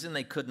this reason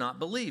they could not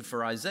believe.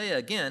 For Isaiah,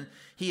 again,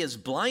 he has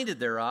blinded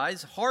their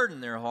eyes,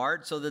 hardened their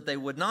heart, so that they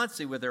would not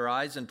see with their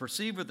eyes and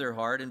perceive with their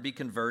heart and be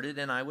converted,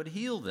 and I would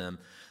heal them.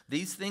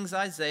 These things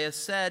Isaiah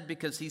said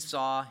because he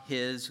saw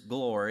his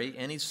glory,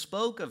 and he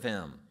spoke of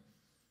him.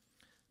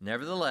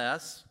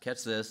 Nevertheless,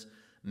 catch this,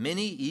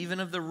 many even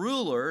of the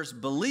rulers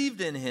believed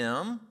in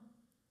him.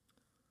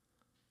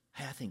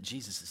 Hey, I think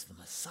Jesus is the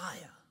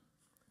Messiah.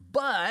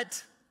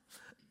 But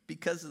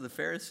because of the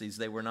Pharisees,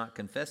 they were not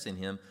confessing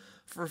him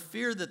for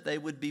fear that they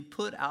would be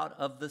put out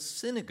of the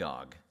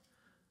synagogue.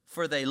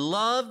 For they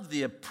loved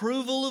the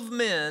approval of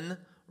men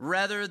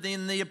rather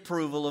than the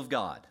approval of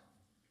God.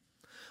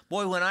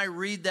 Boy, when I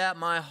read that,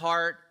 my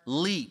heart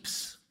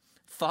leaps.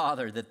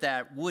 Father,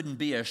 that wouldn't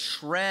be a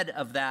shred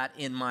of that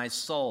in my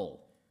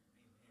soul.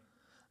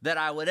 That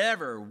I would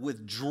ever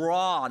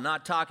withdraw,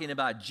 not talking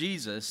about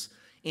Jesus,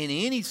 in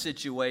any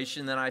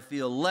situation that I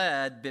feel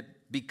led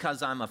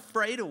because I'm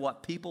afraid of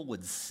what people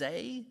would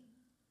say,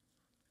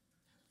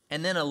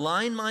 and then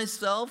align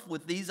myself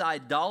with these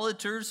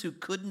idolaters who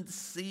couldn't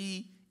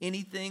see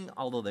anything,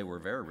 although they were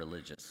very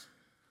religious.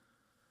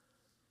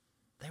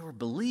 They were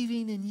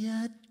believing, and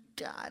yet,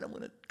 I don't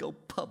want to go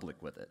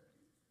public with it.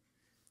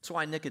 That's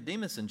why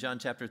Nicodemus in John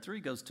chapter 3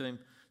 goes to him,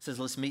 says,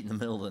 let's meet in the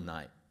middle of the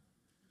night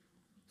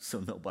so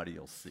nobody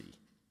will see.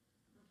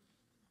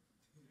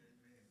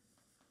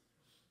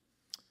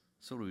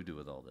 So what do we do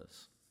with all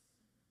this?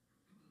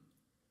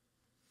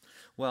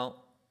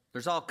 Well,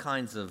 there's all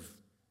kinds of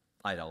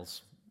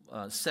idols.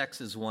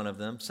 Sex is one of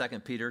them. 2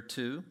 Peter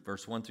 2,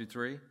 verse 1 through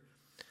 3.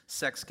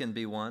 Sex can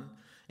be one.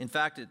 In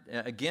fact,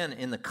 again,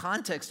 in the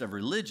context of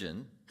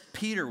religion,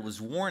 Peter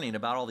was warning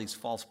about all these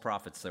false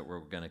prophets that were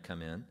going to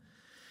come in.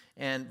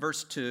 And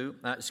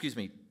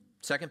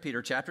 2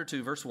 Peter chapter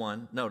 2, verse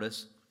 1,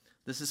 notice,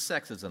 this is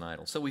sex as an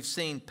idol. So we've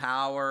seen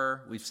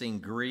power, we've seen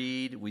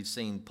greed, we've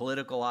seen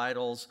political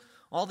idols.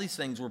 All these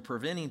things were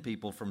preventing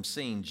people from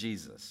seeing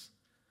Jesus,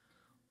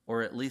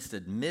 or at least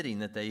admitting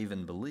that they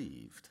even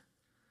believed.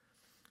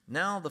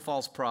 Now the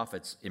false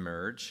prophets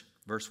emerge.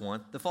 Verse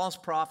 1, the false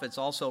prophets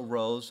also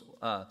arose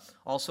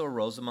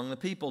among the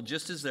people,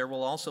 just as there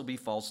will also be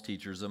false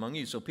teachers among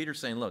you. So Peter's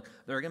saying, look,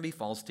 there are going to be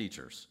false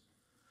teachers.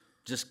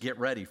 Just get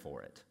ready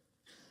for it.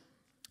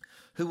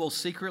 Who will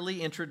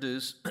secretly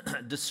introduce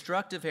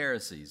destructive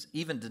heresies,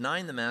 even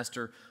denying the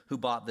master who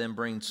bought them,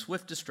 bring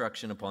swift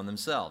destruction upon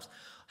themselves.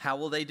 How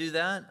will they do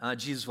that?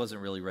 Jesus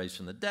wasn't really raised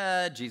from the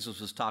dead. Jesus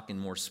was talking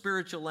more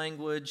spiritual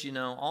language,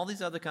 all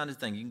these other kinds of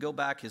things. You can go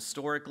back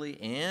historically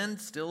and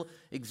still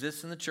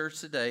exists in the church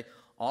today,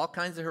 all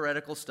kinds of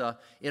heretical stuff.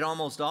 It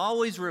almost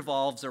always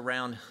revolves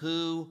around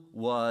who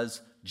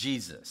was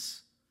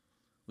Jesus.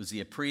 Was he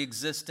a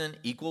pre-existent,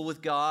 equal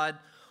with God,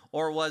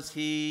 or was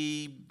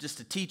he just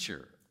a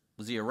teacher?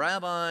 Was he a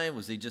rabbi?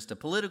 Was he just a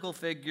political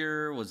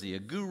figure? Was he a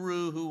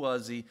guru? Who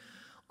was he?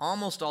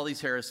 Almost all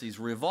these heresies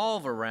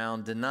revolve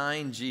around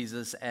denying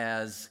Jesus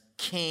as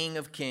King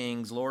of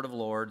kings, Lord of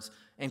lords,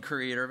 and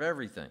creator of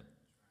everything.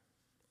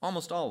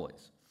 Almost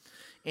always.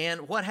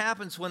 And what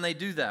happens when they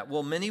do that?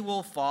 Well, many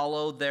will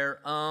follow their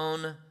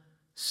own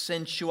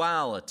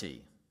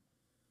sensuality.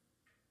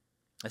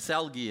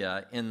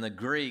 Aselgia in the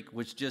Greek,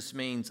 which just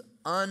means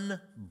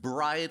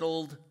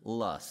unbridled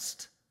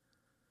lust.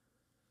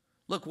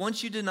 Look,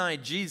 once you deny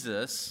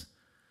Jesus,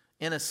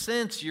 in a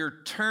sense,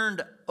 you're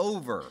turned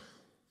over.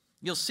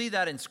 You'll see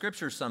that in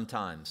Scripture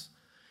sometimes.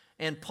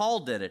 And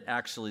Paul did it,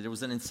 actually. There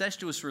was an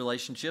incestuous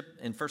relationship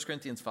in 1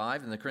 Corinthians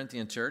 5 in the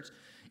Corinthian church,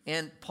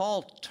 and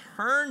Paul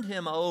turned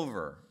him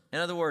over. In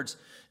other words,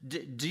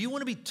 do you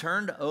want to be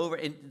turned over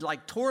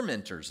like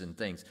tormentors and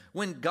things?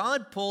 When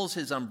God pulls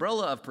his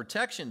umbrella of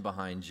protection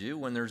behind you,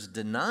 when there's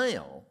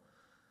denial,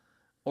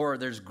 or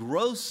there's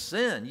gross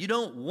sin, you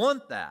don't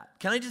want that.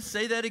 Can I just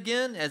say that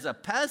again? As a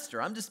pastor,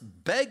 I'm just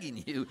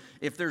begging you,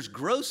 if there's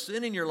gross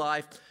sin in your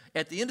life,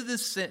 at the end of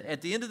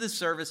this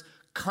service,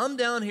 come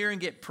down here and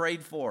get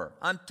prayed for.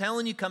 I'm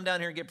telling you, come down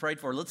here and get prayed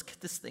for. Let's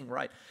get this thing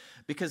right.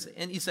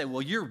 And you say,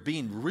 well, you're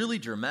being really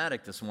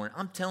dramatic this morning.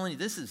 I'm telling you,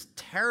 this is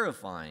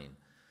terrifying.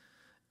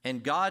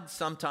 And God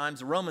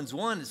sometimes, Romans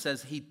 1, it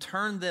says he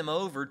turned them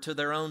over to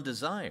their own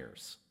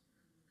desires.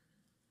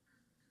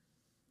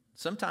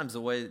 Sometimes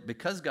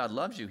because God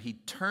loves you, he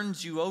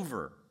turns you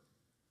over.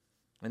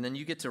 And then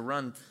you get to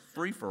run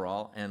free for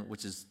all,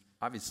 which is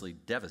obviously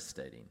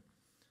devastating.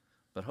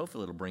 But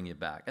hopefully it'll bring you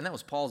back. And that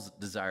was Paul's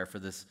desire for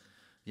this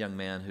young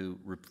man who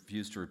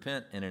refused to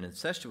repent in an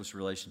incestuous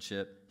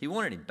relationship. He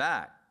wanted him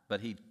back,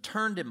 but he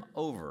turned him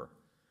over.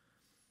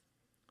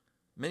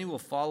 Many will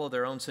follow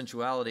their own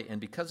sensuality, and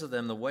because of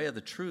them, the way of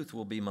the truth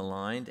will be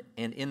maligned,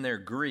 and in their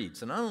greed.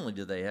 So not only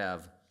do they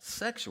have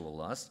sexual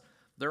lust,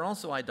 they're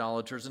also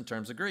idolaters in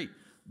terms of greed.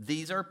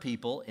 These are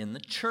people in the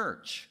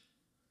church.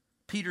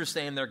 Peter's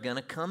saying they're going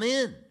to come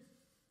in.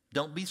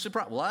 Don't be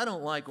surprised. Well, I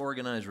don't like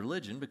organized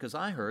religion because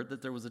I heard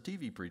that there was a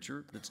TV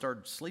preacher that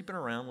started sleeping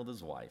around with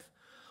his wife.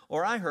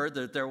 Or I heard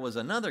that there was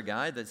another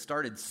guy that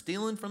started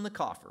stealing from the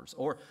coffers.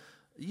 Or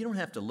you don't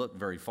have to look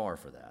very far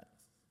for that.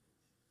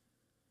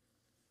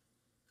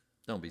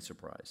 Don't be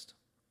surprised.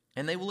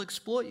 And they will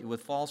exploit you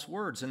with false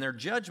words, and their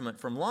judgment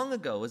from long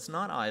ago is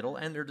not idle,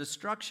 and their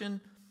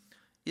destruction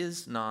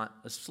is not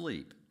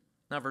asleep.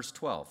 Now, verse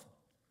 12.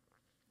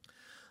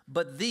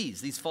 But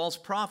these false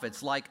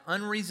prophets, like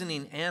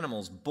unreasoning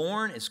animals,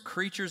 born as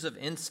creatures of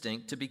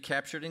instinct to be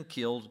captured and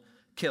killed,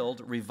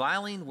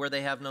 reviling where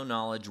they have no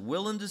knowledge,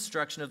 will in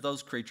destruction of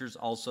those creatures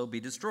also be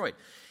destroyed.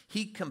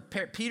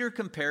 Peter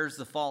compares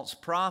the false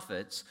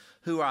prophets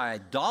who are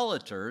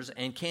idolaters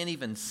and can't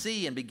even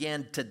see and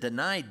began to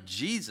deny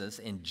Jesus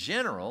in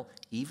general,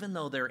 even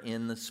though they're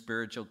in the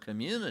spiritual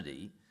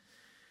community.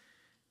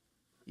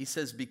 He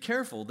says, be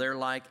careful, they're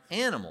like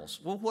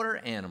animals. Well, what are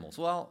animals?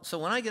 Well, so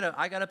when I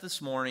got up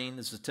this morning,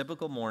 this is a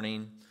typical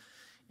morning,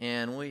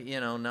 and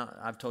now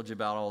I've told you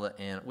about all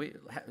the,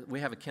 we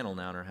have a kennel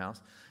now in our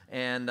house,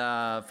 and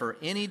for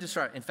any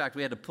distraction, in fact,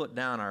 we had to put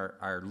down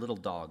our little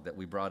dog that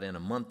we brought in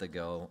a month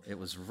ago. It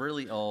was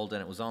really old,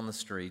 and it was on the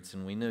streets,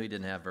 and we knew he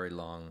didn't have very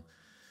long,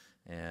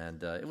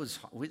 and it was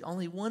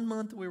only 1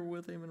 month we were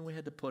with him, and we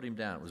had to put him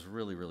down. It was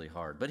really, really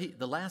hard. But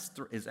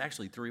is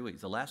actually 3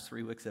 weeks. The last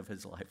 3 weeks of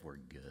his life were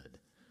good.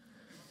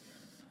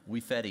 We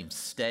fed him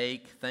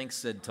steak. Thanks,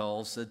 Sid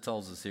Tolles. Sid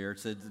Tolles is here.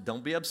 Sid,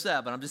 don't be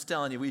upset, but I'm just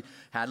telling you, we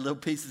had little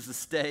pieces of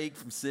steak.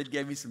 Sid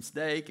gave me some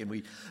steak, and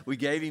we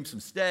gave him some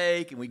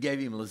steak, and we gave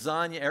him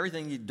lasagna,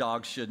 everything you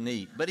dogs shouldn't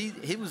eat. But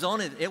he was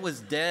on it. It was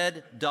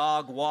dead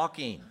dog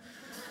walking.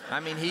 I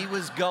mean, he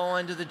was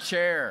going to the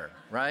chair,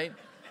 right?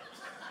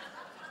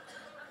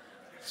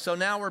 So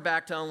now we're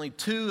back to only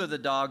 2 of the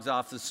dogs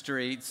off the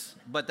streets,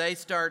 but they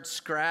start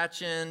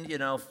scratching,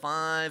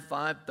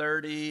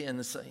 5:30, and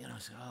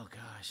oh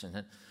gosh,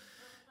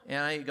 and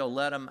I go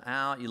let them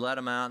out,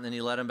 and then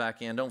you let them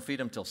back in. Don't feed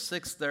them till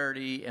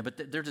 6:30,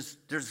 but they're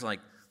just like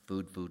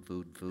Food, food,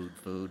 food, food,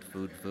 food,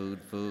 food, food,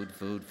 food,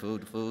 food,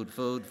 food, food,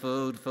 food,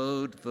 food,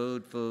 food,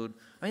 food, food.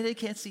 I mean, they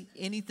can't see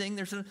anything.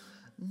 There's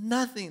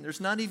nothing. There's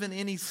not even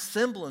any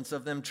semblance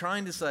of them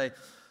trying to say,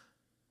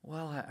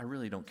 well, I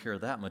really don't care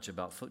that much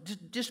about food.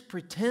 Just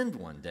pretend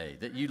one day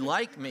that you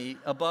like me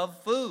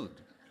above food.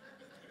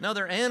 No,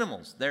 they're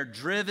animals. They're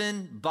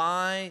driven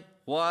by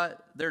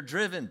what they're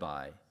driven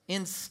by,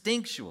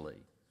 instinctually.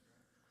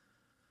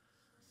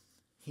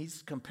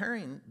 He's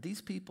comparing these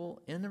people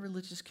in the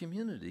religious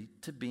community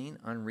to being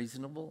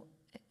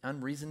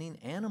unreasoning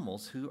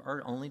animals who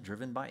are only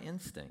driven by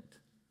instinct.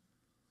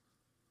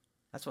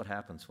 That's what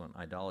happens when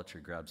idolatry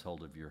grabs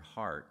hold of your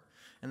heart.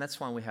 And that's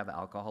why we have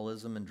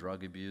alcoholism and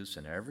drug abuse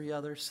and every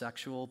other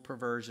sexual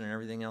perversion and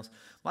everything else.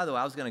 By the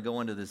way, I was going to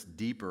go into this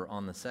deeper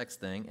on the sex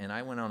thing, and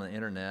I went on the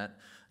internet,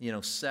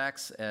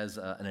 sex as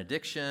an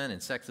addiction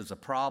and sex as a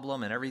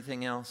problem and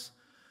everything else.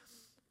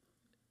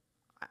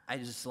 I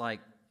just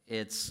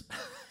it's,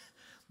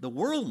 the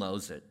world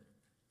knows it,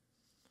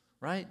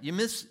 right? You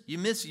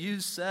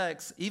misuse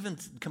sex, even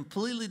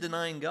completely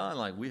denying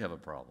God, we have a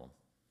problem.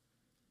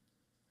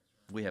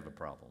 We have a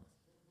problem.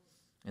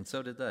 And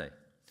so did they.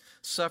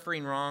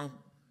 Suffering wrong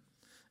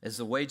as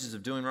the wages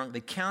of doing wrong. They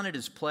count it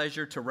as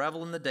pleasure to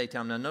revel in the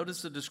daytime. Now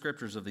notice the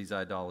descriptors of these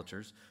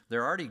idolaters.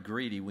 They're already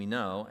greedy, we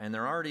know, and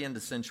they're already into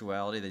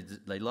sensuality.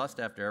 They lust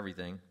after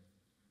everything.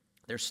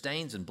 Their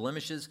stains and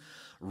blemishes,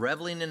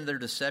 reveling in their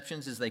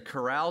deceptions as they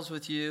carouse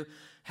with you,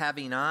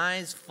 having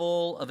eyes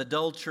full of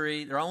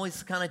adultery. They're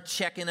always kind of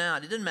checking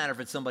out. It doesn't matter if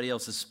it's somebody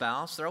else's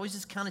spouse. They're always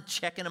just kind of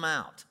checking them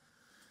out.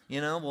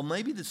 Well,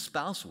 maybe the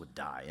spouse would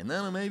die, and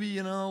then maybe,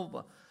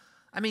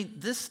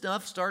 this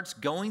stuff starts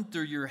going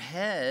through your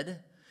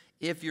head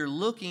if you're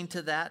looking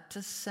to that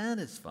to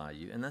satisfy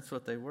you, and that's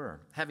what they were.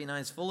 Having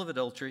eyes full of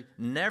adultery,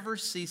 never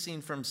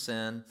ceasing from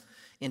sin,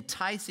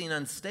 enticing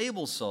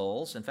unstable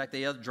souls. In fact,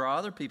 they draw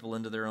other people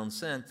into their own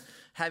sin.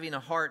 Having a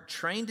heart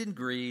trained in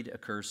greed,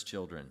 accursed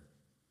children.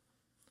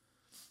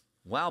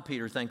 Wow,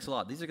 Peter, thanks a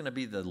lot. These are going to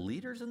be the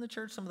leaders in the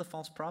church, some of the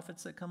false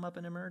prophets that come up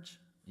and emerge?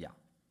 Yeah.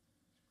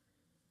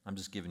 I'm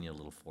just giving you a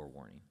little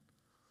forewarning.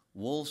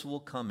 Wolves will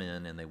come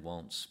in and they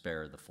won't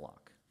spare the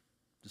flock.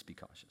 Just be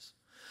cautious.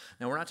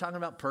 Now, we're not talking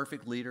about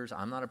perfect leaders.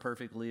 I'm not a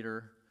perfect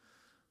leader.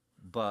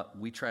 But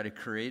we try to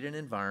create an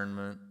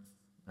environment,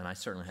 and I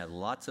certainly had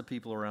lots of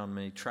people around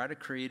me, try to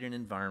create an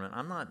environment.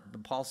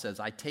 Paul says,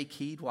 I take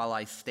heed while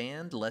I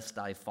stand, lest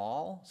I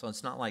fall. So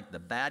it's not like the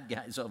bad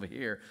guys over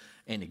here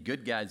and the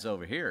good guys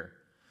over here.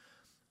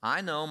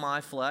 I know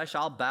my flesh.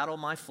 I'll battle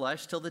my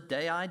flesh till the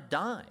day I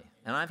die.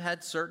 And I've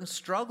had certain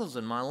struggles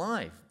in my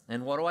life.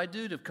 And what do I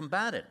do to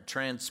combat it?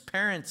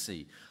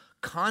 Transparency,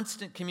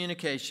 constant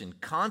communication,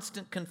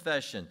 constant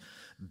confession,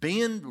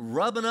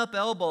 rubbing up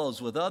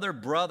elbows with other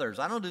brothers.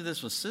 I don't do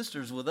this with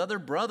sisters, with other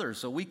brothers.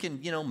 So we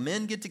can,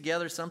 men get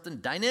together, something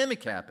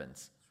dynamic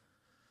happens.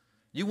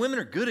 You women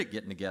are good at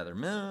getting together.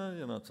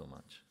 Men, not so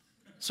much.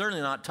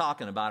 Certainly not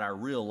talking about our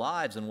real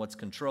lives and what's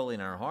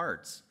controlling our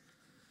hearts.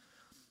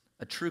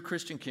 A true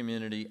Christian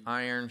community,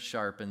 iron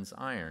sharpens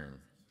iron.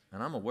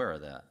 And I'm aware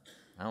of that.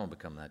 I don't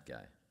become that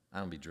guy. I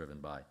don't be driven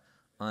by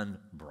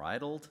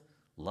unbridled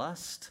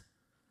lust.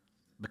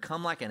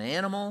 Become like an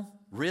animal?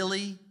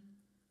 Really?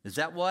 Is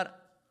that what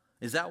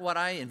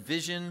I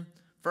envision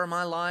for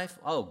my life?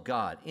 Oh,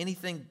 God,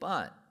 anything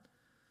but.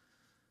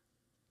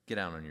 Get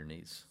down on your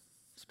knees.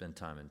 Spend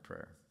time in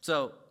prayer.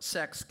 So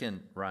sex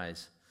can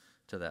rise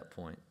to that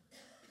point.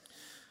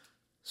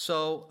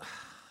 So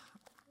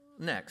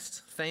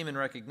next, fame and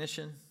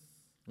recognition.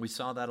 We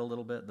saw that a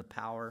little bit, the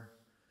power.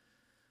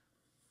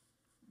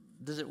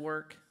 Does it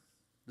work?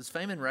 Does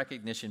fame and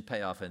recognition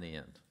pay off in the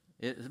end?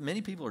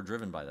 Many people are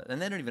driven by that, and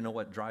they don't even know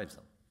what drives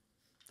them.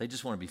 They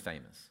just want to be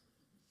famous.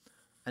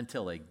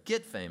 Until they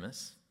get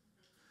famous.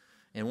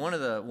 And one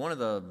of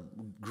the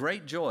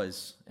great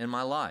joys in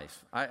my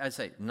life, I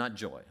say not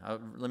joy,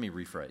 let me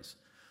rephrase.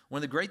 One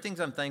of the great things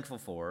I'm thankful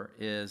for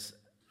is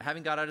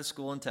having got out of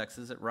school in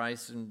Texas at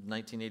Rice in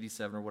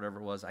 1987 or whatever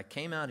it was, I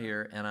came out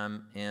here and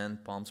I'm in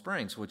Palm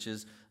Springs, which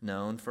is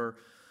known for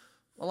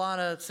a lot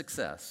of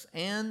success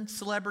and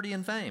celebrity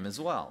and fame as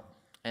well.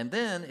 And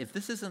then if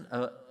this isn't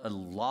a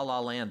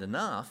la-la land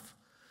enough,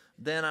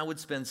 then I would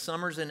spend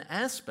summers in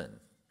Aspen,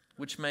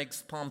 which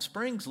makes Palm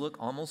Springs look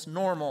almost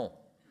normal.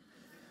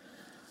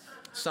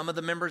 Some of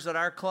the members at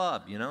our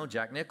club,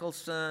 Jack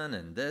Nicholson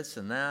and this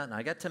and that, and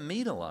I got to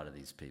meet a lot of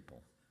these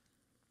people.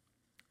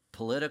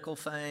 Political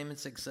fame and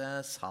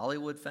success,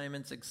 Hollywood fame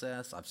and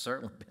success. I've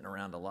certainly been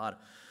around a lot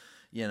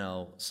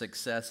of,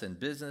 success in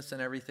business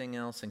and everything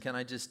else. And can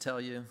I just tell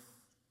you,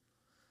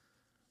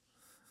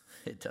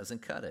 it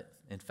doesn't cut it.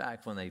 In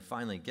fact, when they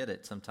finally get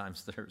it,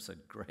 sometimes there's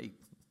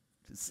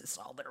is this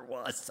all there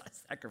was? I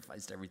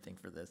sacrificed everything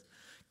for this.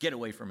 Get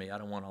away from me. I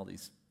don't want all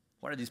these.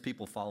 Why are these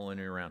people following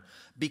you around?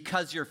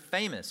 Because you're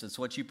famous. It's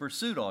what you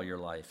pursued all your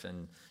life.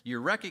 And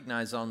you're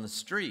recognized on the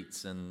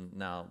streets. And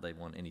now they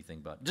want anything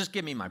but. Just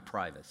give me my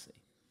privacy.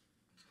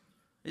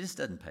 It just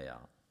doesn't pay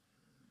out.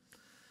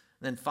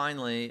 And then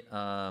finally,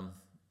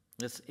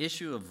 this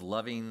issue of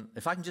loving.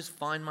 If I can just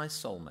find my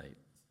soulmate.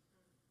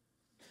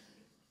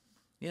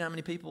 You know how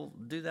many people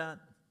do that?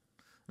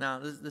 Now,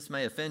 this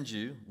may offend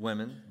you,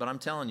 women, but I'm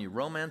telling you,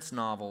 romance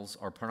novels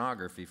are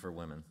pornography for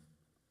women.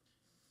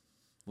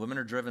 Women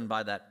are driven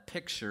by that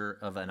picture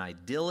of an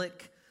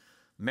idyllic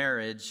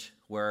marriage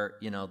where,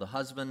 the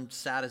husband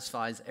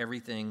satisfies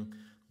everything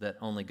that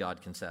only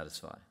God can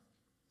satisfy.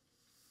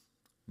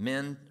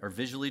 Men are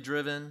visually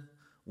driven.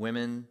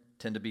 Women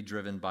tend to be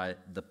driven by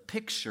the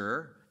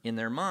picture in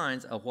their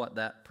minds of what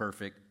that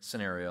perfect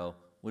scenario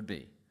would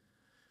be.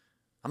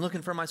 I'm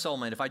looking for my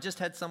soulmate. If I just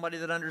had somebody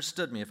that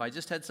understood me, if I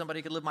just had somebody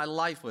I could live my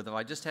life with,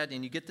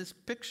 and you get this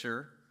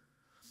picture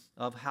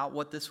of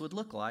what this would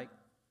look like,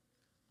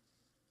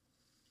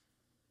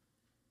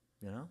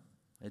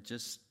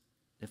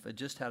 if I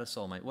just had a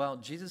soulmate. Well,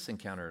 Jesus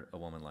encountered a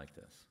woman like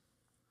this.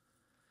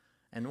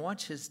 And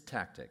watch his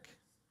tactic.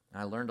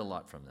 I learned a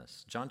lot from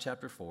this. John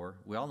chapter 4,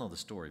 we all know the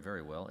story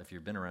very well if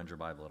you've been around your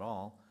Bible at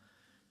all.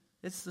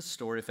 It's the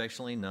story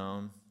affectionately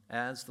known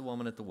as the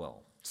woman at the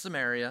well.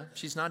 Samaria,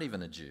 she's not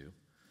even a Jew.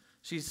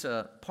 She's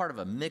part of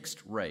a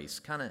mixed race,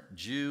 kind of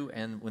Jew,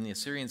 and when the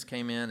Assyrians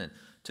came in and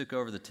took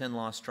over the 10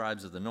 lost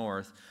tribes of the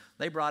north,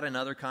 they brought in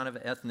other kind of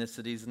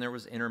ethnicities, and there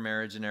was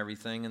intermarriage and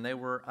everything, and they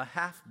were a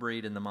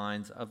half-breed in the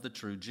minds of the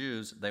true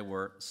Jews. They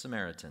were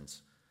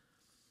Samaritans.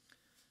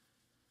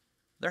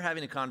 They're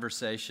having a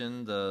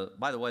conversation.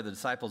 By the way, the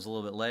disciples a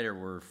little bit later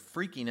were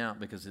freaking out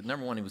because,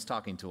 number one, he was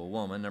talking to a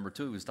woman. Number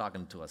two, he was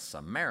talking to a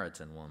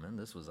Samaritan woman.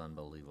 This was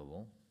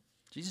unbelievable.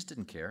 Jesus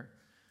didn't care.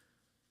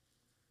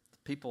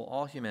 People,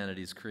 all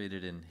humanity is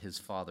created in his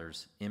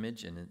Father's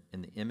image, and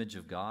in the image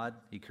of God,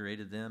 he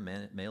created them.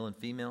 Male and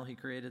female, he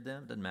created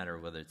them. Doesn't matter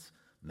whether it's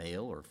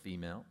male or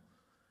female.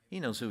 He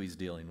knows who he's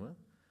dealing with.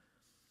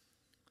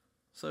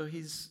 So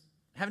he's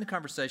having a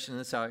conversation, and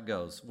that's how it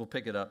goes. We'll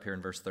pick it up here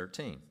in verse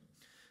 13.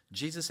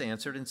 Jesus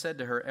answered and said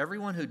to her,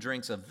 everyone who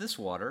drinks of this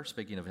water,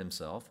 speaking of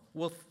himself,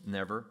 will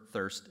never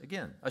thirst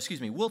again.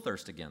 Will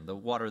thirst again, the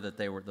water that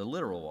they were, the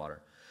literal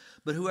water.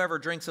 But whoever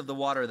drinks of the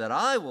water that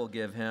I will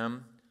give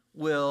him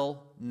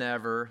will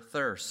never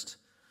thirst.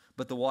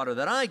 But the water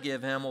that I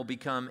give him will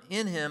become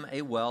in him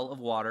a well of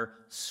water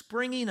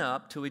springing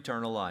up to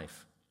eternal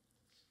life.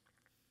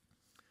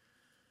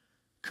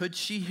 Could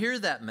she hear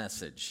that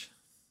message?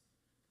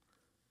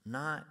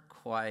 Not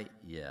quite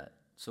yet.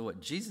 So what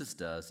Jesus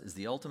does is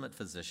the ultimate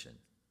physician.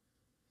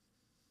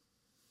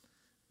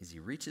 Is he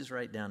reaches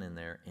right down in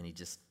there and he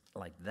just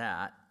like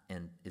that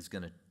and is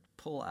going to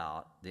pull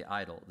out the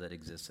idol that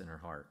exists in her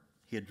heart.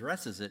 He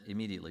addresses it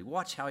immediately.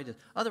 Watch how he does.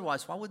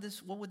 Otherwise, what would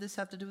this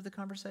have to do with the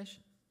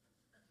conversation?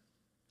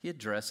 He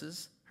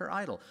addresses her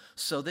idol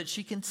so that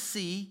she can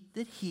see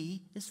that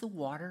he is the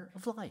water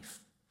of life.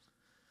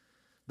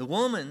 The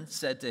woman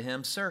said to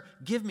him, Sir,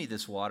 give me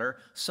this water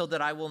so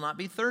that I will not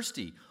be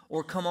thirsty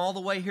or come all the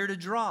way here to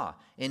draw.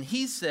 And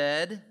he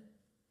said,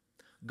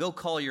 Go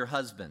call your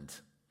husband.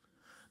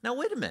 Now,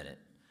 wait a minute.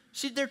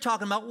 They're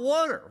talking about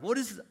water. What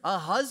does a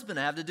husband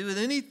have to do with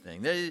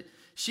anything?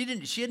 She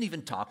hadn't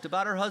even talked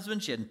about her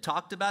husband. She hadn't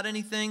talked about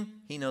anything.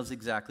 He knows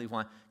exactly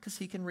why. Because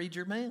he can read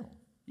your mail.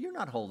 You're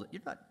not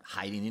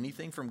hiding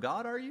anything from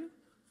God, are you?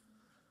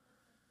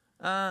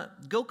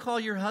 Go call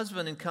your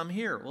husband and come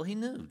here. Well, he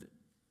knew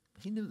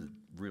the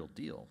real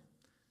deal.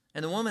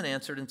 And the woman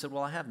answered and said,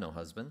 Well, I have no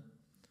husband.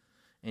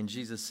 And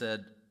Jesus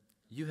said,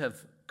 You have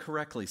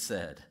correctly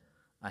said,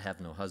 I have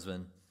no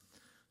husband,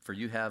 for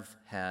you have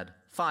had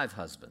 5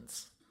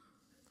 husbands.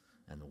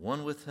 And the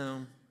one with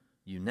whom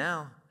you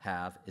now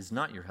have is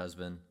not your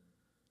husband.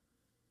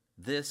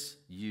 This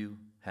you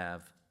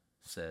have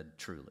said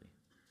truly.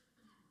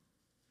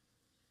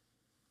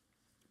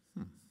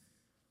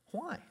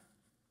 Why?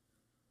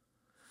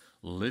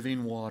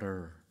 Living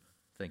water.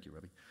 Thank you,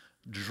 Rebbe.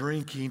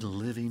 Drinking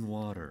living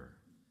water.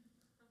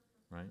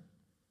 Right?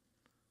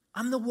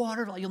 I'm the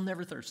water, you'll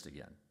never thirst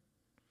again.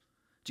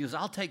 Jesus,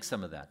 I'll take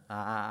some of that.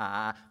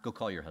 Go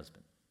call your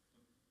husband.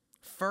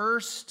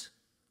 First,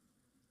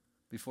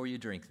 before you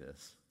drink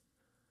this,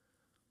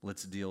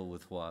 let's deal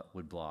with what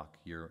would block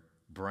your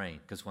brain.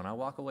 Because when I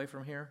walk away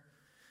from here,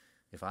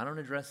 if I don't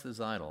address this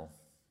idol,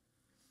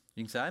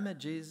 you can say, I met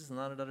Jesus,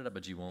 and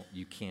but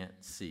you can't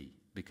see.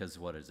 Because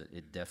what is it?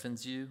 It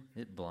deafens you,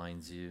 it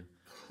blinds you,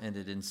 and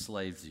it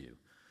enslaves you.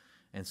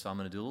 And so I'm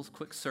going to do a little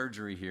quick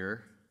surgery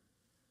here.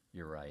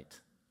 You're right.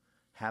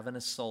 Having a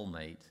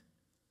soulmate,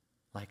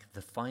 like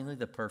finally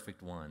the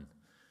perfect one.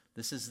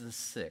 This is the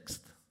 6th.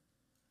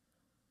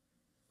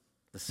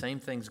 The same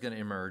thing's going to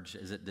emerge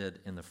as it did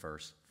in the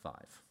first 5.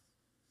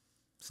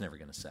 It's never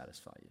going to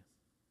satisfy you.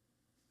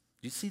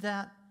 Do you see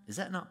that? Is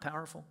that not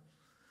powerful?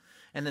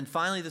 And then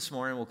finally this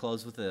morning, we'll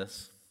close with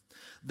this.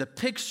 The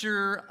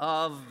picture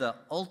of the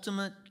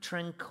ultimate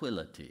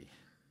tranquility.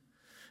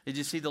 Did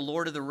you see the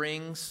Lord of the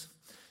Rings?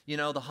 You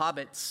know, the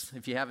Hobbits,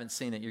 if you haven't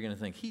seen it, you're going to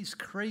think, he's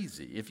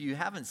crazy. If you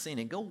haven't seen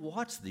it, go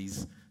watch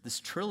this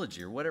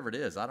trilogy or whatever it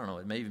is. I don't know,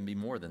 it may even be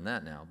more than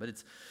that now. But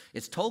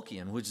it's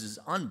Tolkien, which is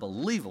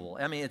unbelievable.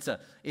 I mean, it's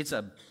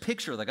a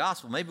picture of the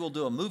gospel. Maybe we'll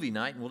do a movie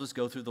night and we'll just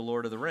go through the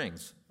Lord of the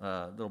Rings.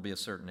 There'll be a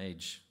certain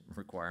age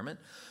requirement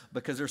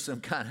because there's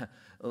some kind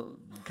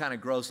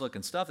of gross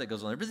looking stuff that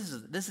goes on there. But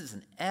this is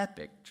an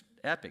epic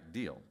epic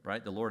deal,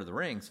 right? The Lord of the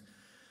Rings.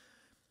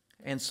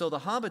 And so the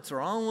hobbits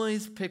are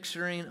always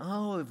picturing,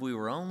 oh, if we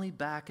were only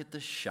back at the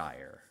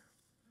Shire.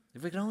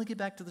 If we could only get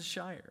back to the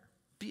Shire.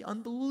 It'd be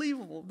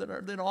unbelievable.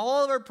 Then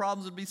all of our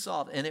problems would be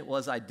solved. And it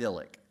was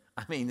idyllic.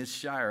 I mean, this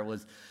Shire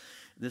was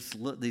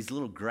these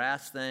little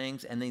grass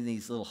things, and then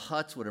these little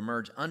huts would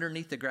emerge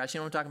underneath the grass. You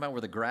know what I'm talking about,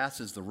 where the grass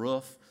is the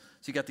roof?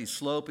 So you got these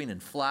sloping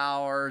and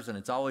flowers, and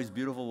it's always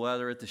beautiful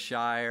weather at the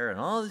Shire, and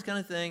all this kind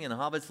of thing, and the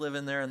hobbits live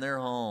in there, and they're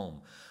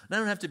home. And I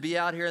don't have to be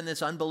out here in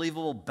this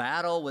unbelievable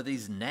battle with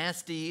these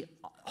nasty,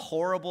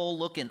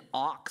 horrible-looking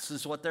ox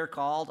is what they're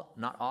called.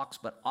 Not ox,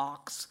 but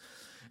ox.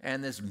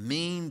 And this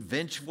mean,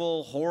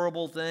 vengeful,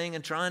 horrible thing,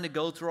 and trying to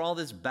go through all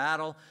this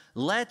battle.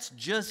 Let's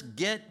just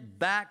get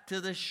back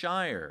to the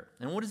Shire.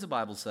 And what does the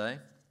Bible say?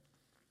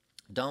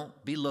 Don't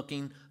be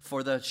looking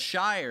for the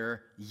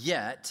Shire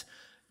yet.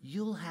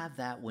 You'll have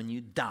that when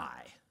you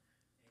die.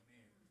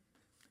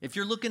 If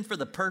you're looking for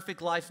the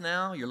perfect life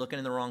now, you're looking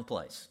in the wrong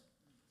place.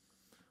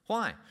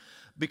 Why?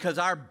 Because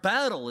our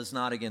battle is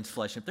not against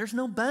flesh. There's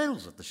no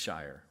battles at the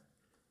Shire.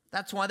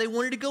 That's why they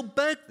wanted to go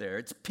back there.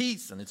 It's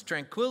peace and it's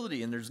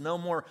tranquility, and there's no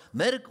more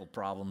medical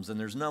problems, and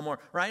there's no more,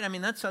 right? I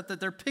mean, that's not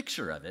their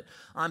picture of it.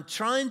 I'm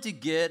trying to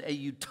get a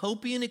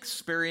utopian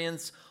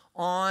experience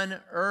on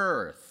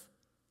earth.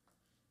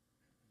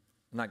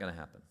 Not going to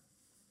happen.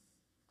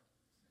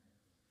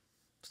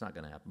 It's not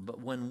going to happen. But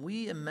when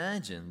we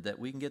imagine that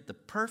we can get the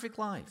perfect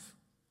life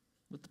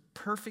with the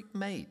perfect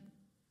mate,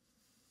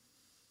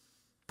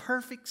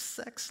 perfect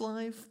sex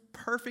life,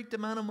 perfect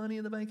amount of money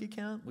in the bank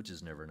account, which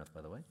is never enough,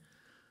 by the way,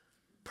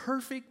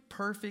 perfect,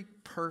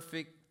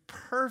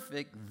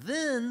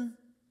 then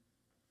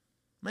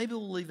maybe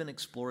we'll even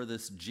explore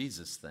this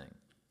Jesus thing.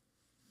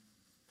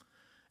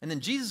 And then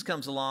Jesus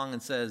comes along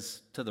and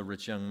says to the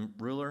rich young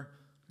ruler,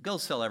 go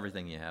sell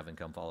everything you have and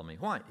come follow me.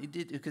 Why?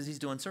 Because he's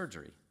doing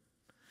surgery.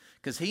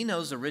 Because he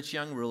knows the rich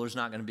young ruler's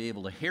not going to be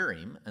able to hear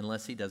him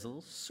unless he does a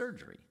little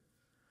surgery.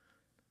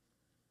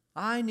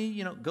 I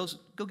need, go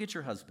get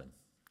your husband,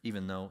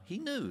 even though he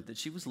knew that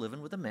she was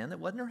living with a man that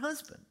wasn't her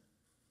husband.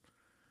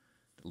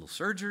 A little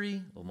surgery,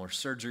 a little more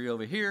surgery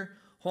over here.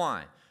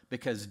 Why?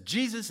 Because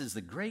Jesus is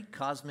the great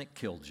cosmic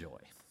killjoy.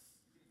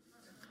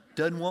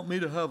 Doesn't want me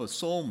to have a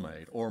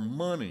soulmate or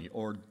money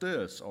or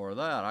this or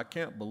that. I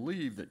can't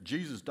believe that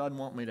Jesus doesn't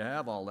want me to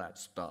have all that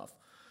stuff.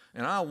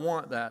 And I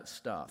want that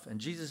stuff.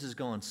 And Jesus is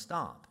going,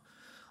 stop.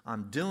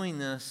 I'm doing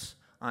this.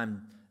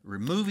 I'm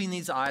removing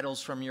these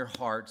idols from your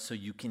heart so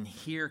you can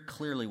hear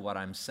clearly what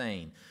I'm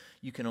saying.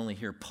 You can only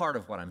hear part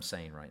of what I'm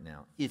saying right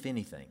now, if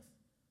anything.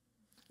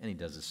 And he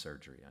does a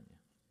surgery on you.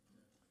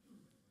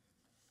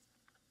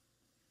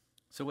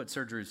 So what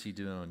surgery is he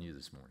doing on you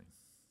this morning?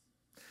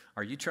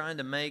 Are you trying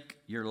to make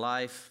your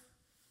life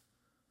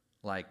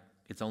like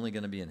it's only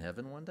going to be in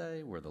heaven one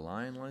day, where the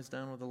lion lies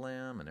down with the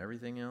lamb and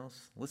everything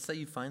else? Let's say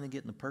you finally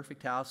get in the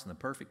perfect house and the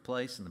perfect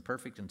place and the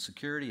perfect and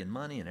security and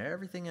money and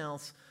everything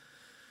else.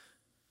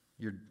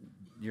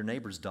 Your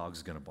neighbor's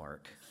dog's going to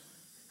bark.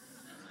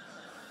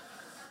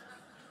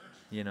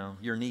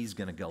 Your knee's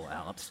going to go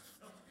out.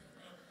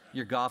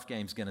 Your golf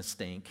game's going to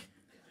stink,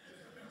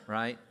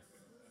 right?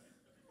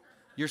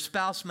 Your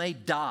spouse may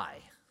die.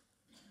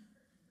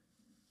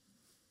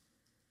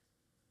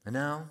 And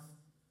now,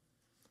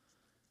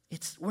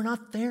 we're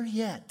not there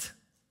yet.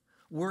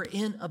 We're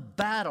in a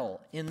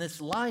battle in this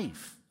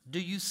life. Do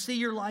you see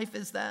your life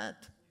as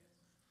that?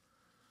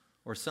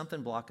 Or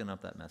something blocking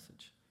up that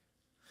message?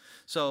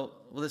 So,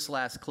 this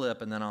last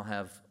clip, and then I'll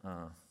have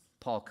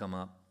Paul come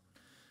up.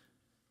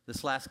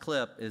 This last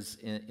clip is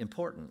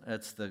important.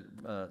 It's the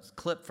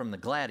clip from The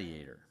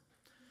Gladiator.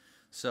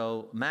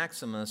 So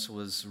Maximus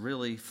was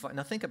really fun.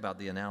 Now think about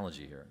the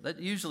analogy here.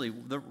 That usually,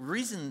 the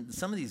reason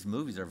some of these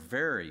movies are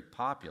very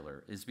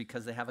popular is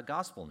because they have a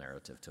gospel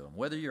narrative to them,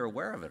 whether you're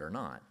aware of it or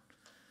not.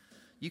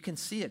 You can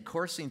see it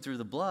coursing through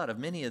the blood of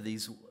many of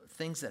these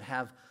things that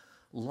have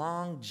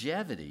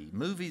longevity,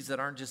 movies that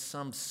aren't just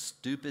some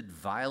stupid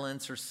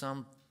violence or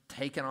some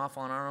taken off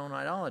on our own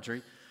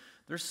idolatry.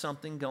 There's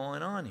something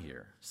going on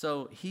here.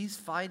 So he's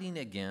fighting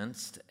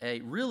against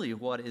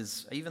what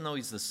is, even though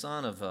he's the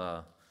son of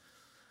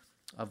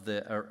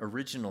the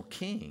original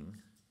king,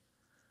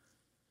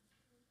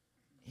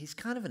 he's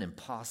kind of an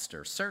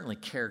imposter. Certainly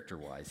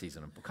character-wise,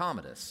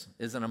 Commodus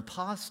is an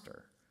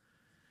imposter.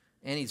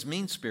 And he's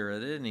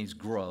mean-spirited, and he's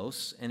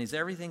gross, and he's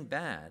everything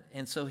bad.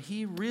 And so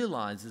he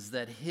realizes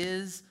that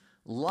his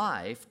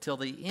life till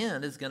the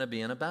end is going to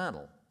be in a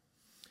battle.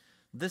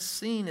 This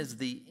scene is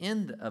the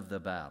end of the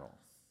battle.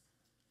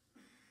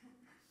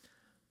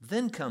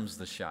 Then comes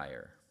the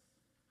Shire.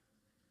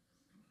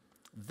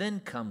 Then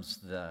comes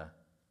the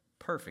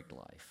perfect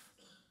life.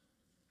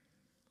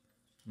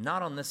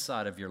 Not on this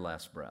side of your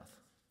last breath.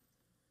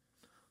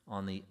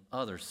 On the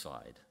other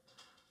side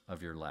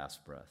of your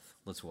last breath.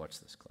 Let's watch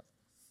this clip.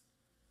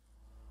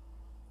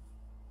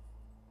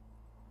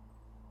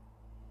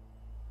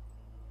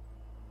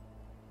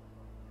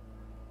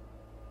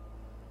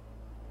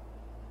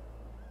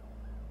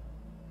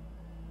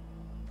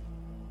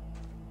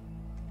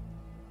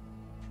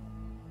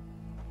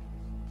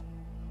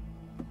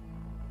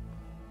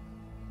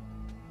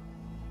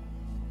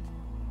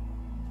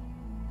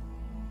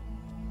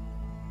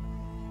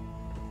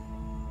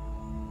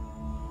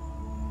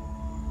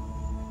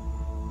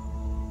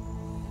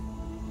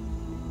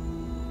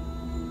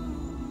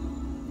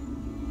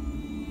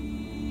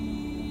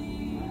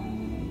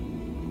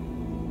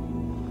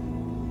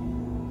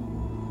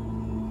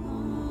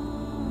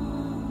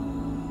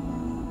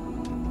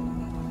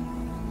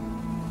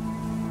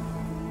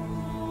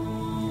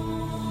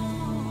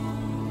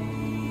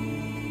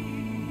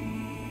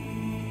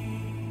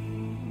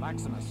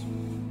 Maximus.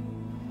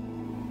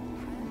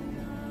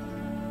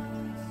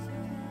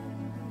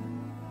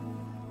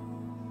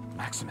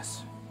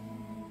 Maximus.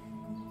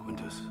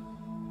 Quintus.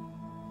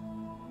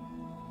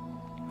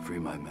 Free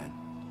my men.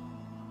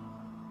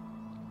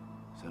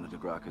 Senator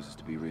Gracchus is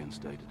to be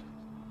reinstated.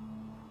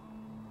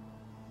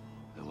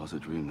 There was a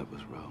dream that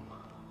was Rome.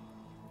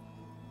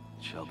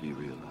 It shall be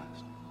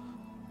realized.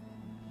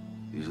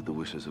 These are the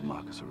wishes of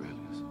Marcus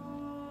Aurelius.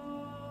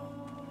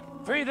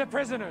 Free the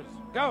prisoners!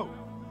 Go!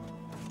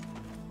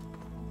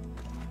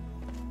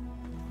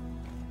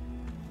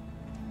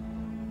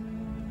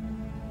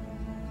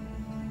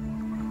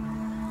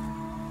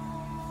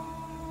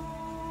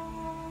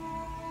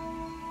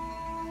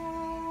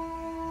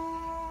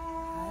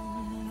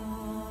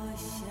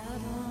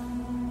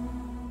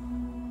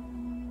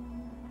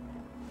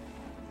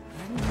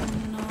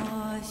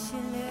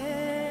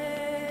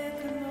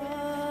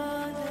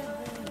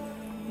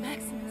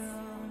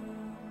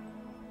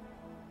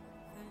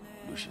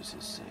 Lucius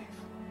is safe.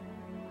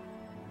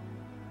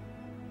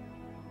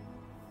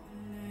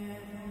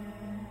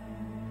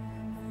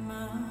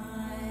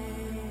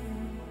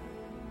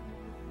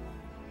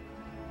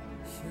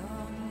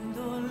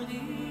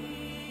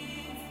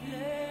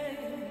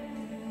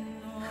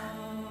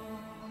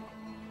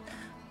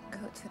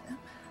 Go to them.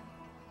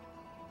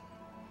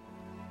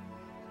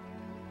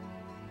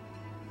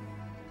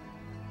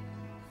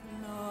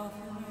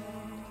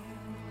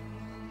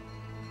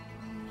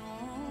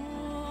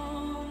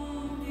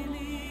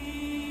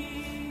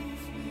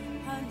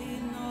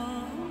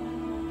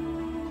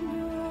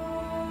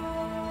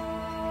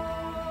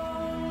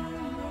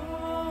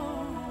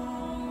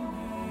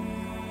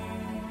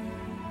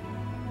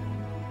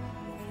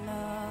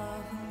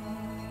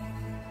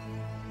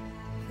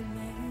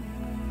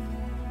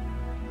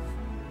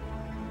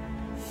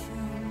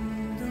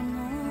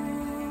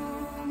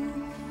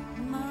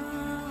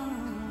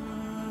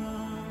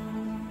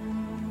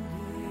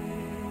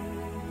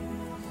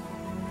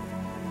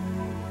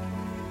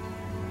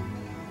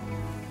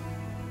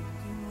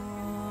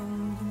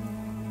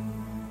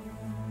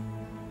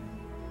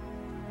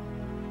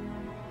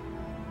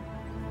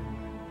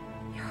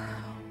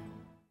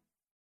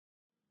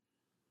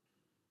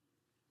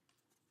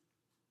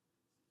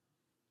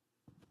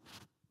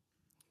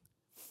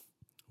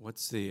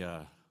 What's the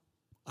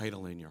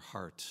idol in your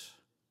heart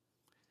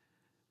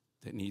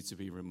that needs to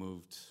be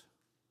removed?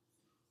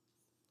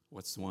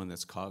 What's the one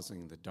that's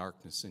causing the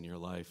darkness in your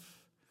life?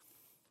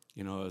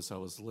 You know, as I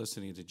was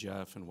listening to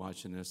Jeff and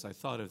watching this, I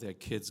thought of that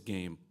kid's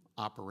game,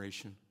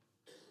 Operation.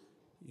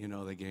 You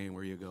know, the game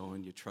where you go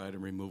and you try to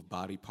remove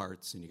body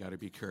parts and you got to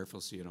be careful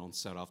so you don't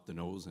set off the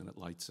nose and it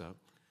lights up.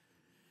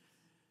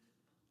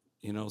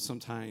 You know,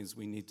 sometimes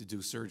we need to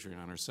do surgery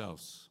on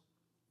ourselves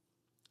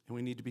and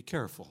we need to be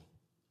careful.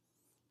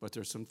 But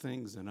there's some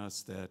things in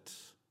us that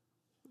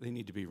they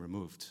need to be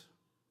removed.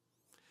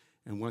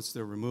 And once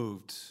they're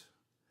removed,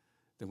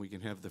 then we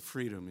can have the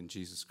freedom in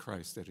Jesus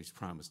Christ that he's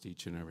promised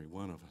each and every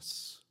one of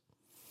us.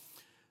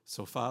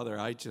 So, Father,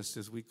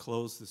 as we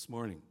close this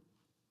morning,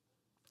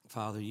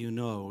 Father, you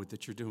know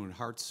that you're doing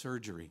heart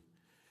surgery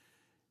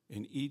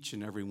in each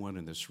and every one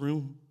in this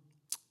room,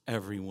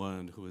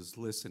 everyone who is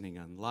listening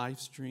on live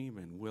stream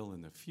and will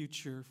in the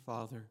future,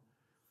 Father.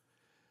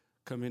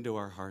 Come into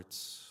our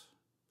hearts.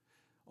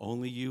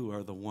 Only you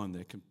are the one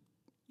that can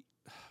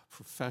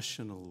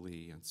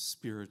professionally and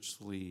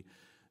spiritually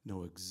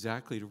know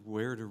exactly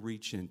where to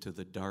reach into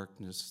the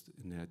darkness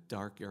and the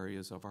dark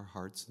areas of our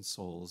hearts and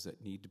souls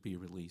that need to be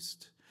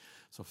released.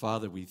 So,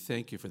 Father, we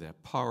thank you for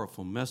that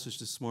powerful message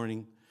this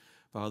morning.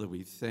 Father,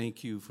 we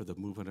thank you for the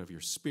movement of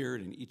your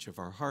Spirit in each of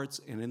our hearts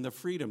and in the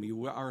freedom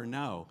you are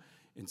now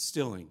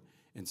instilling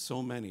in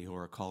so many who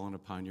are calling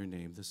upon your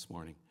name this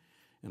morning.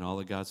 And all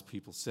of God's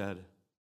people said,